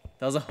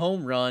 that was a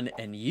home run,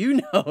 and you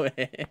know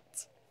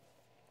it.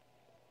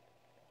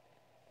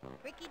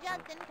 Ricky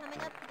Johnson coming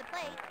up to the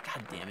plate.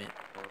 God damn it.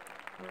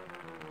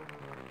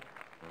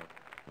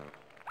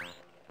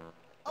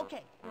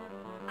 Okay,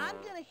 I'm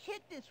gonna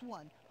hit this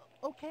one,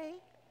 okay?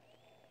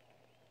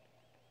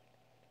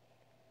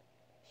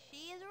 She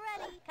is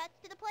ready. Cuts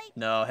to the plate.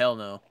 No, hell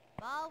no.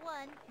 Ball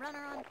 1.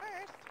 Runner on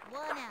first.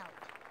 1 out.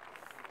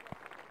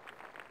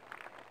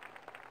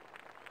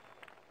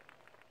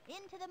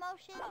 Into the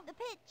motion. The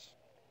pitch.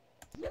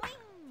 Swing.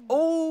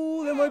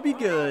 Oh, that might be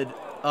good.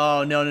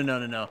 Oh, no, no, no,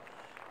 no, no.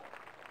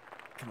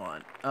 Come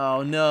on.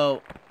 Oh,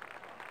 no.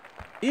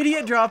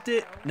 Idiot dropped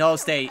it. No,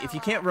 stay. If you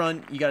can't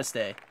run, you gotta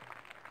stay.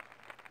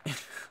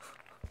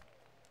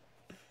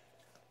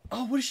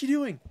 Oh, what is she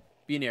doing?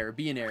 Be an error.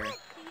 Be an error.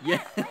 Yeah.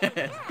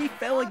 He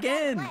fell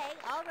again. Play.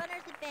 All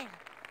runners advance.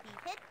 He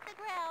hits the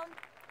ground.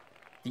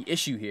 The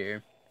issue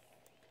here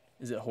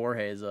is that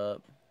Jorge's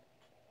up.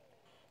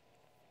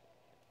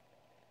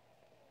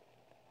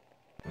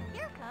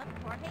 Here comes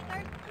Jorge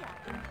Garcia.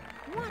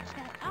 Watch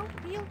that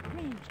outfield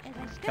range as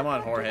I step Come on,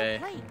 onto the Jorge.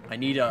 plate. I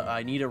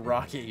need a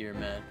rocket here,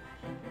 man.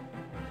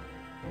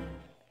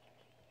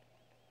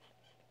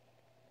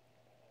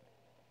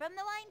 From From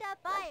the wind-up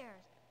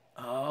fires.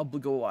 Oh,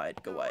 go wide.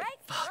 Go wide. Right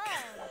Fuck.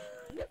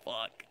 one.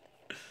 Fuck.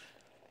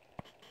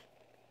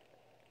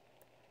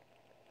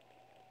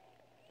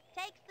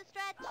 Takes the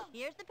stretch.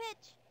 Here's the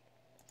pitch.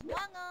 Swung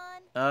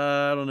on.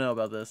 I don't know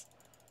about this.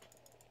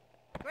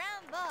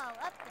 Ground ball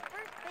up the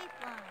first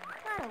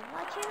baseline. Gotta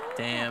watch your knees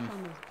Damn.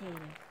 on those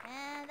taters.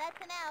 And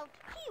that's an out.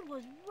 He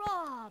was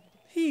robbed.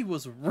 He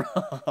was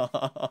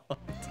robbed.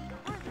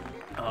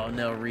 Oh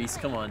no, Reese,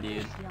 come on,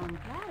 dude. This young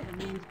batter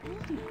means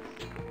business.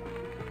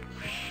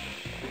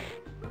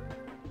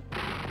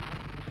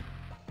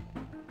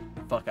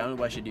 Fuck, I don't know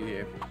what I should do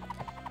here.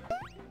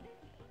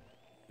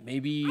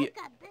 Maybe I've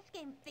got this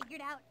game figured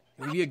out.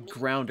 maybe a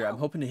grounder. I'm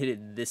hoping to hit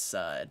it this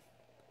side.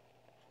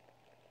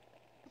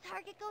 The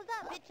target goes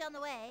up. Pitch on the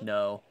way.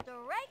 No.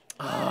 Strike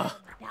Ugh.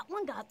 one. That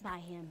one got by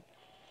him.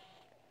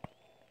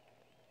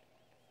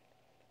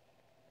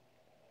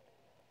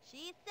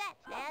 She's set.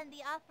 And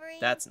the offering.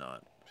 That's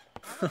not.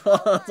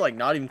 It's like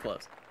not even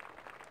close.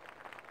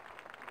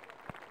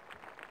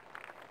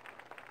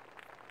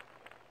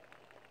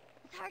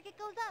 The target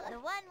goes up. The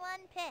 1-1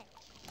 pitch.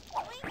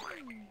 Swing.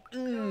 Strike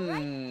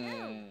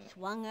two.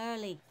 Swung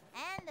early.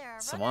 And there are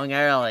Swung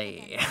runners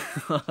early. on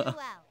second and 2 outs.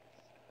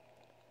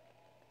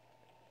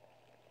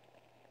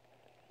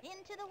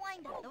 Into the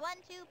windup. The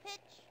 1-2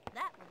 pitch.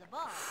 That was a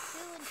ball.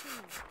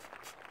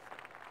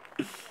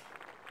 2-2.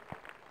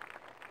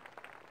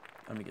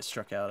 I'm gonna get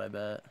struck out, I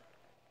bet.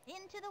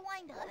 Into the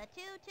windup.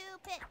 The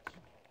 2-2 pitch.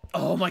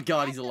 Oh my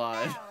god, he's That's a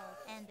alive. foul,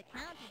 and the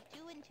count is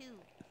 2-2.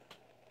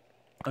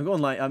 I'm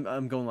going line.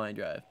 I'm going line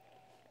drive.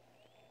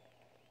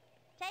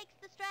 Takes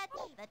the stretch.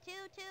 The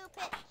 2-2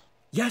 pitch.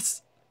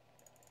 Yes.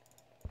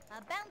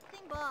 A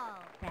bouncing ball.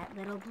 That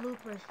little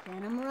blooper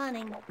sent him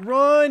running.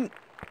 Run,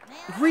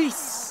 Man,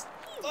 Reese.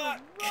 He was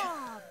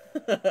robbed.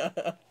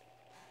 I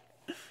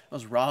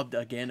was robbed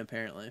again,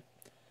 apparently.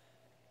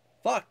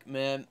 Fuck,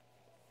 man.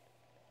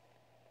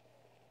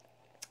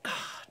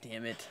 Ah,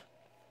 damn it.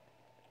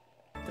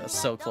 That was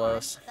so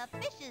close. The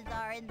fishes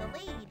are in the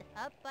lead,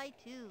 up by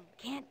 2.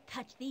 Can't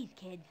touch these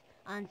kids.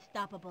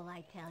 Unstoppable,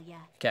 I tell ya.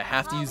 Okay, I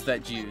have to use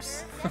that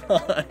juice.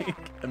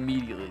 Like,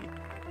 immediately.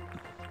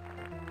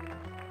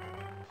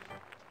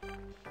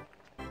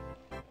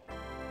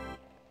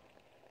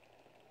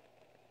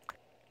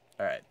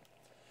 Alright.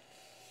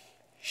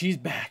 She's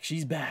back.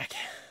 She's back.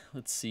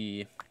 Let's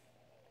see.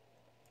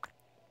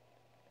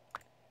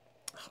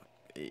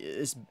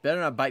 This better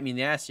not bite me in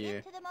the ass here.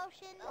 Into the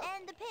motion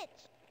and the pitch.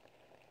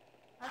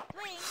 A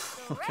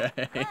swing. Okay.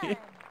 Strike one.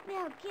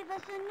 Now give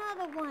us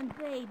another one,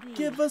 baby.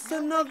 Give us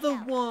another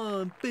out.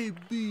 one,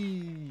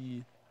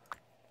 baby.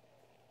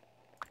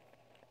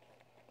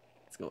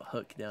 Let's go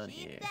hook down She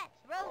here. sets,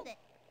 rose it.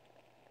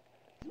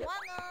 Swung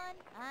on,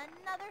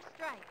 another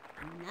strike.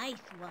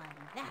 Nice one.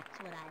 That's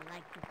what I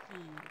like to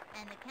see.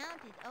 And the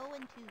count is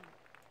 0-2.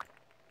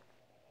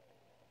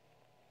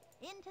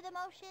 Into the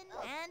motion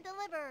and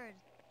delivers.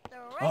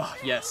 Strike Oh,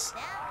 three. yes.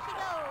 Down she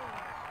goes.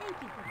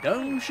 Thank you for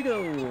Down she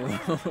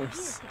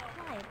goes.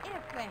 quiet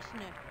air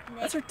freshener.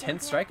 That's her Next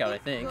 10th one strikeout, I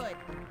is think. good.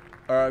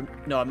 Or,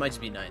 no, it might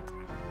just be 9th.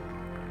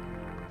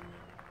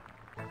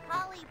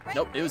 Holly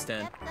Nope, it was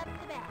bravely 10. steps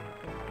up to bat.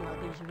 The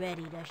slug is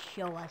ready to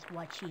show us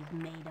what she's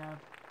made of.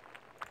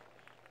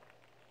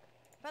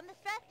 From the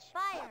stretch,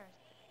 fires.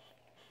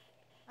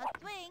 A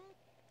swing.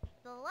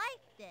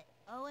 Sliced it.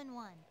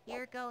 0-1.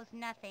 Here goes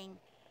nothing.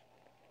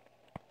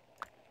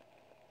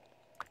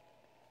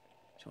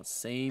 She wants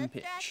same The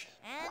pitch. stretch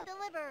and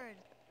delivers.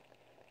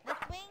 The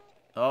swing.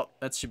 Oh,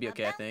 that should be A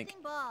okay, I think.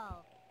 bouncing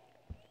ball.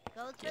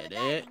 Goes for Get the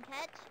it. batting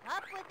catch.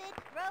 Up with it.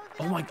 Throws it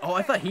Oh my, over oh,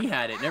 I third. thought he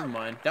had it. Never Out.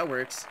 mind. That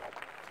works.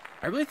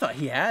 I really thought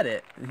he had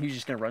it. And he was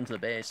just gonna run to the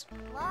base.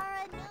 Laura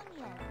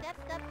Nunez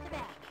steps up to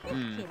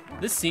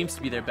bat. This seems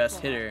to be their best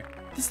hitter.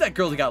 This is that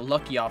girl that got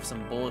lucky off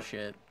some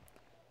bullshit.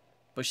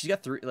 But she's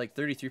got like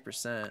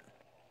 33%.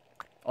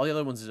 All the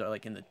other ones are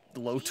like in the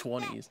low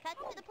 20s. Cut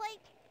to the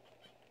plate.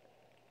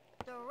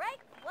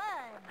 Strike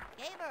one.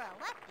 Gave her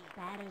a lefty.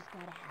 Batter's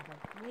gotta have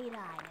a great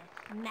eye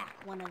to smack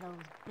one of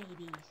those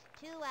babies.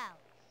 2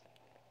 outs.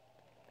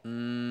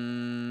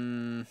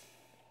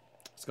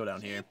 Let's go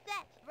down here.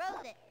 Set.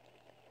 Rose it.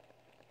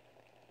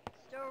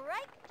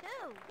 Strike 2.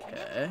 And it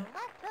was Okay. a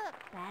left hook.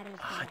 Batter's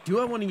Ah, gotta do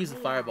I have want to a use the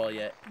great fireball eye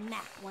yet? to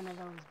Smack one of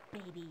those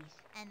babies.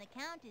 And the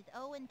count is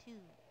 0-2.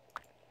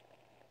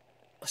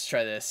 Let's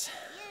try this.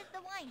 Here's the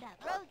windup.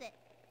 Rose it.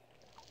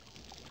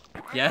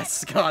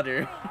 Yes, got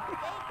her. Say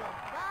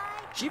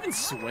goodbye. Did she even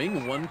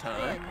swing one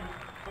time?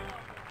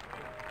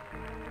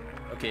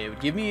 Okay, it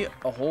would give me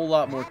a whole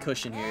lot more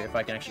cushion here if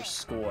I can actually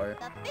score.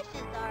 The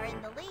fishes are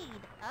in the lead.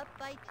 Up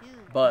by 2.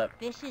 But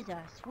Fishes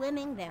are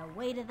swimming their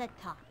way to the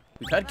top.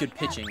 we've had good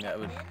pitching that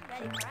would...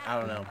 I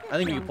don't know. I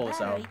think we can pull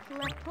this out. Eats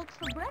left hooks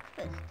for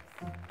breakfast.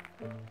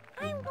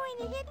 I'm going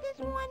to hit this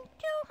one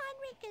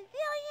 200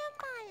 gazillion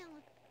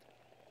miles.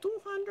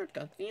 200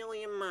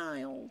 gazillion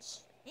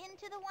miles.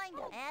 Into the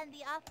windup. And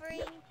the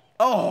offering.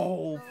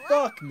 Oh,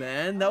 fuck,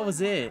 man. That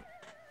was it.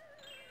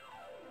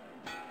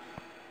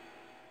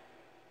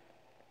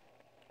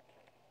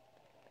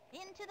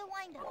 Into the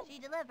windup. She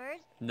delivers.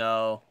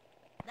 No.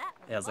 Yeah,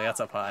 I was like, that's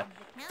up high.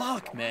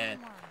 Fuck, man.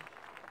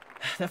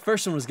 That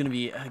first one was gonna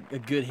be a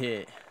good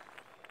hit.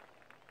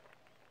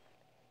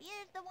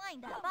 Here's the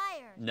wind-up.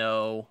 Fire.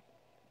 No.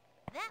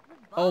 That was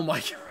Oh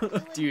my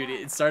god, dude!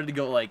 It started to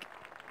go like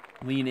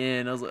lean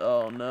in. I was like,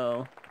 oh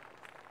no.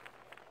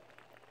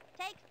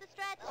 Takes the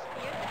stretch.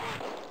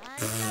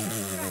 Here's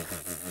the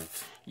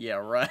pitch. Yeah,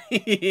 right.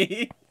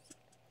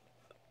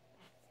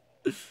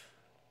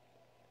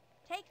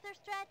 Takes their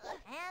stretch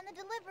and the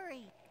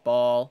delivery.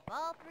 Ball.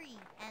 Ball 3,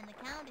 and the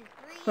count is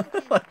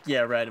 3-2.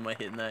 Yeah, right. Am I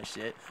hitting that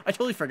shit? I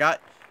totally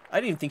forgot. I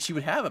didn't even think she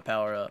would have a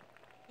power up.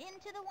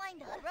 Into the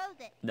windup, throws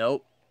it.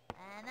 Nope.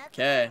 And that's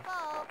okay. The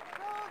ball.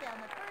 Roll down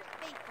the first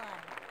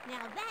baseline.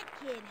 Now that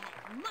kid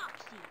has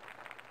moxie.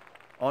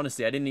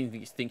 Honestly, I didn't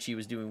even think she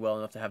was doing well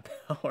enough to have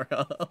power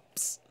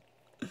ups,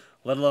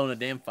 let alone a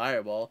damn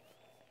fireball.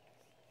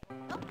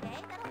 Okay,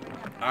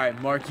 all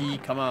right, Marky,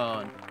 come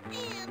on.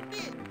 Man,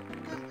 big,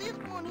 because this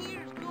one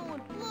here is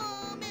going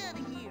plumb out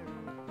of here.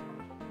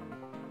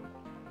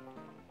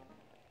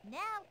 Now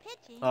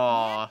pitching.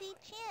 Aww. Nancy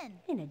Chin.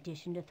 In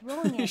addition to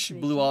throwing accuracy, she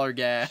blew all her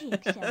gas. She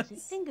excels at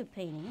finger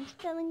painting and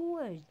spelling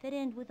words that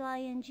end with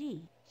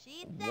ing.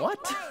 She's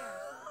what?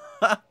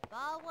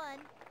 Ball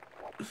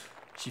 1.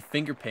 She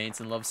finger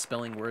paints and loves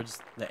spelling words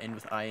that end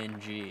with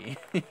ing.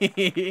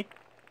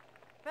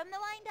 From the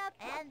windup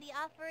and the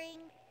offering.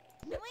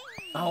 Swing.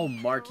 Oh,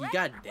 Marky,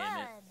 god damn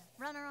it.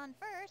 Runner on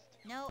first,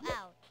 no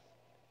out.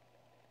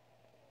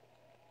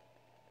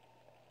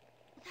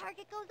 The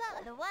target goes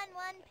up. The 1-1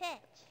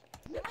 pitch.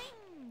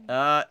 Swing.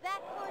 Back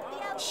towards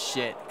the out.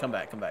 Shit. Come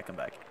back, come back, come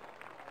back.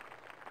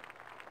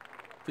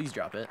 Please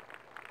drop it.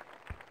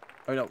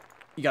 Oh no,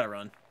 you gotta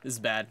run. This is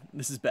bad.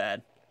 This is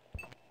bad.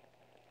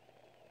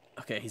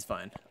 Okay, he's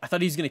fine. I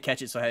thought he was gonna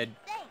catch it, so I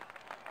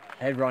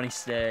had Ronnie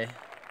stay.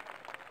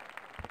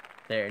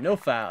 There, no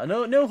foul.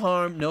 No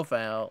harm, no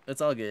foul.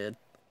 It's all good.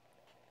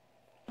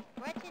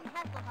 Gretchen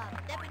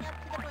Hasselhoff stepping up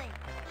to the plate.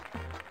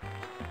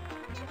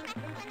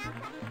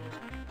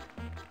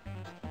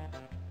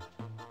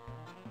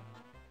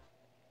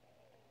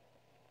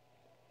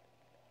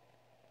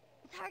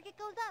 The target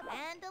goes up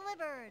and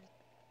delivered.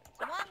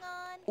 Swung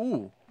on.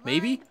 Ooh,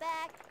 maybe?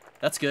 Back.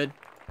 That's good.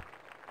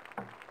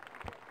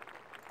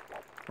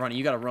 Ronnie,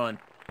 you gotta run.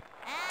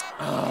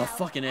 Oh,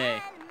 fucking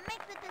A.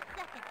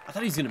 I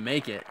thought he was gonna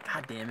make it.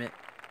 God damn it.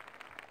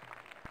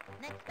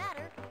 Next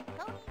batter,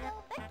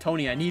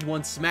 Tony, I need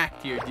one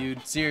smacked here,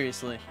 dude.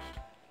 Seriously.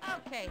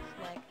 Okay,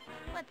 Slick.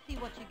 Let's see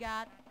what you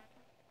got.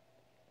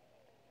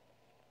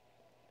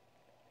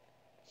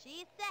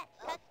 She's set.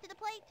 Cuts to the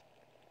plate.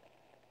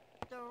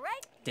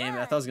 Strike. Damn it,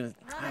 I thought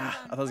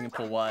I was gonna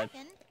pull wide.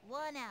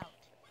 One out.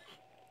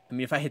 I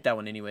mean, if I hit that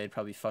one anyway, it'd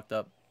probably be fucked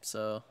up,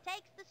 so.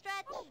 Takes the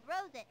stretch,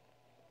 throws it.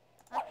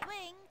 A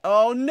swing.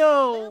 Oh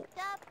no!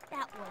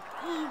 That was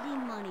easy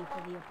money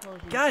for the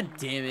opposing God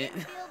team. damn it.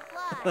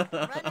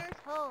 Runners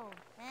hold.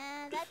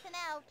 And that's an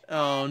out.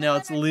 Oh, now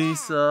it's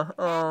Lisa.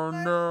 Oh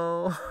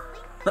no.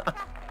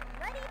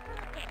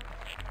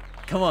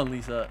 Come on,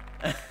 Lisa.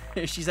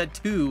 She's had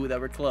 2 that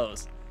were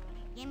close.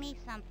 Give me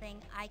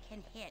something I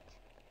can hit.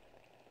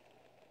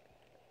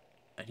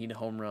 I need a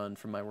home run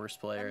from my worst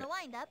player. From the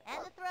windup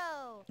and the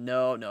throw.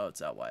 No,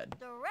 it's out wide.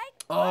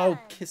 Strike Oh, one.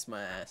 kiss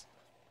my ass.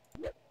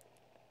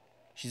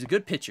 She's a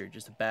good pitcher,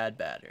 just a bad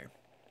batter.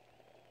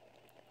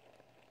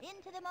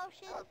 Into the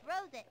motion,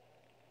 throws it.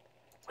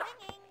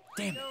 Swinging.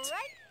 Damn it.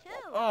 Strike 2.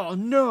 Oh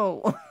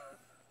no.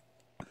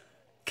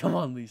 Come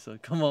on, Lisa.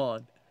 Come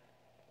on.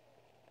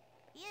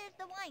 Here's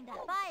the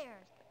windup.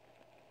 Fires.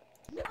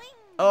 Swing.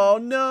 Oh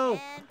no.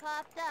 And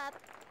popped up.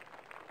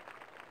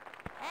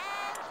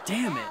 And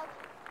Damn it. out.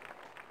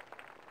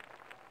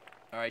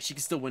 Alright, she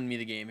can still win me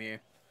the game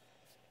here.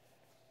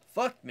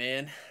 Fuck,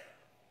 man.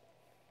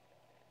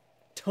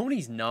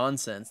 Tony's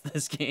nonsense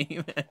this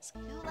game has 2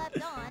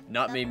 left on.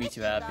 not made me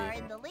too happy. Are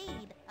in the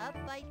lead, up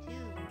by 2.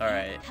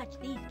 Alright. Touch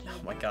these kids.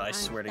 Oh my god, I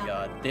swear to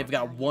God. They've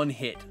got 1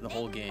 hit the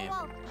whole game.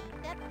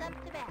 Steps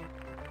up to bat.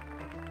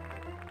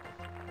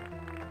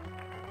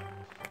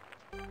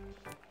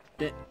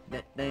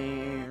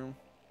 Damn.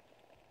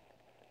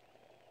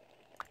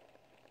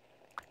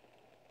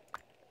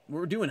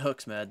 We're doing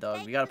hooks, Mad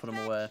Dog. We gotta put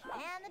them away.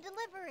 And the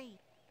delivery.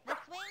 The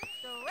swing,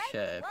 strike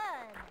Okay.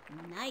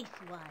 1. Nice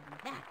one.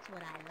 That's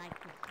what I like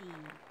to see.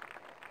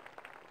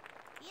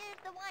 Here's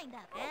the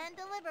windup and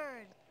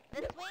delivered.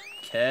 The swing.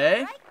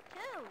 Okay. Strike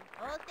 2.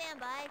 Oh,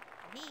 standby.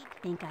 Neat.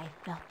 Think I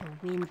felt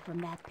the wind from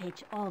that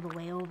pitch all the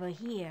way over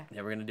here.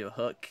 Yeah, we're gonna do a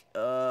hook.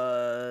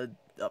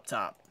 Up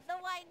top. The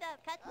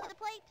windup cuts to the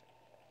plate.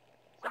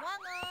 Swung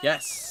on.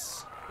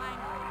 Yes.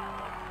 Finally.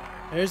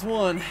 There's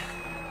one.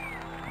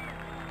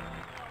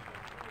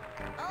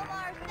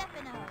 Omar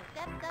Stefano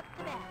steps up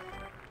to bat.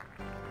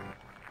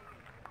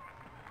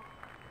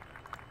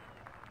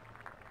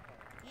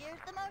 Here's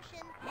the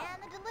motion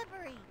and the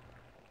delivery.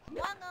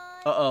 Swung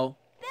on. Uh-oh.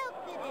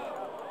 Belted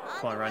it.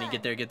 Come on, Ronnie.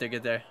 Get there, get there,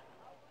 get there.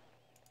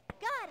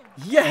 Got him.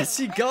 Yes,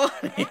 he got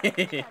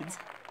it.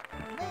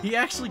 He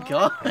actually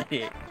got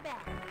it. This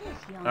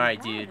young All right,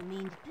 rider dude.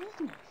 means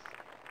business.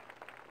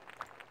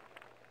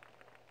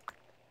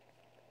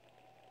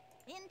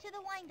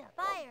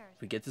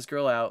 If we get this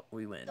girl out,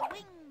 we win.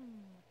 Swing.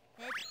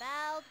 Pitch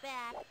fouled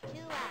back. 2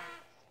 outs.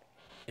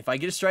 If I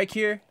get a strike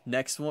here,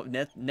 next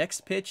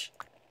next pitch,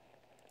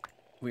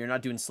 we are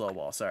not doing slow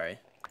ball. Sorry,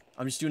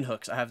 I'm just doing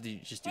hooks. I have to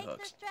just do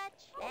hooks.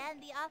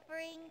 And the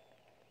offering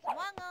swung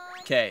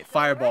on. Okay,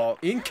 fireball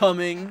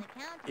incoming,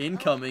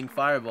 incoming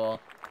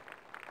fireball.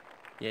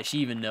 Yeah, she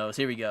even knows.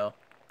 Here we go.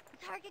 The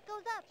target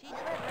goes up. She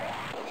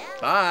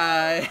delivers.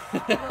 Bye.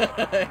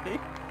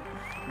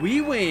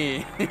 We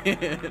win.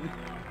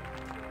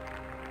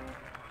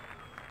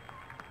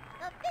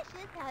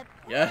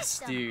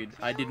 Yes, dude.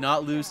 I did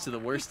not lose to the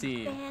worst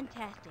team.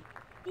 Fantastic.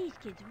 These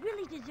kids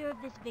really deserve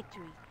this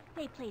victory.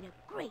 They played a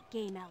great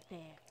game out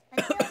there.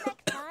 Until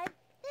next time,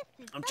 this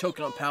is I'm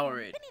choking on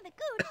Powerade. Vinny the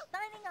Gooch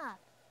signing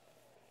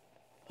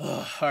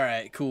off.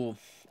 Alright, cool.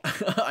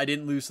 I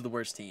didn't lose to the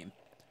worst team.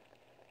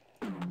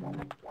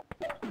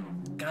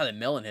 God, that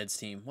Melonheads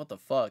team. What the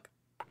fuck?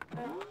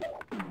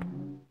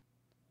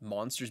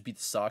 Monsters beat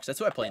the Sox. That's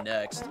who I play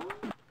next.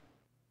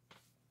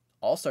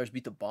 All-Stars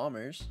beat the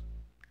Bombers.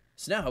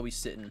 So now how we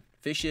sitting?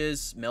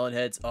 Fishes,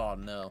 Melonheads. Oh,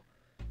 no.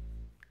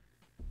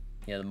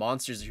 Yeah, the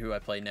Monsters are who I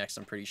play next,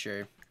 I'm pretty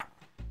sure.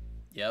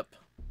 Yep.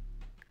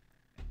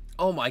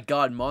 Oh my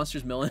god,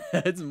 Monsters,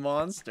 Melonheads,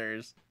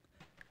 Monsters.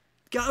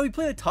 God, we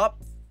play the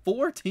top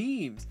 4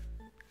 teams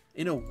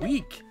in a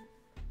week.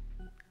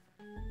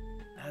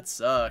 That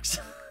sucks.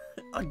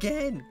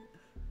 Again.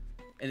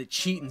 And it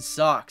cheating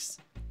sucks.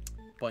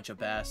 Bunch of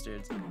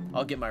bastards.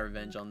 I'll get my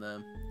revenge on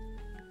them.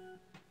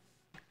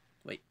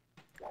 Wait.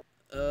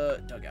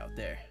 Dug out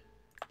there.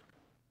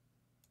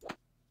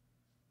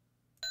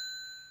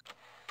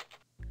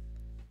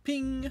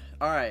 Ping.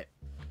 Alright.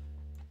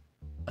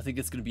 I think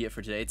that's going to be it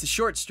for today. It's a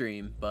short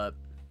stream, but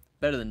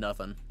better than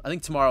nothing. I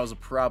think tomorrow's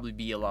will probably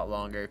be a lot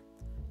longer.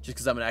 Just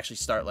because I'm going to actually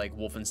start, like,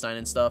 Wolfenstein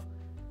and stuff.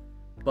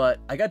 But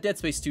I got Dead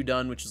Space 2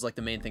 done, which is, like,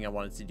 the main thing I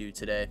wanted to do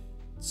today.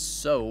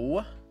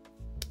 So,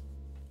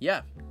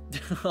 yeah.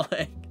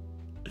 Like,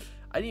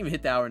 I didn't even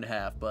hit the hour and a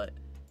half, but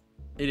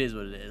it is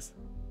what it is.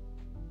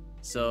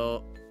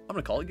 So, I'm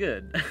going to call it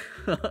good.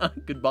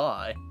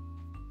 Goodbye.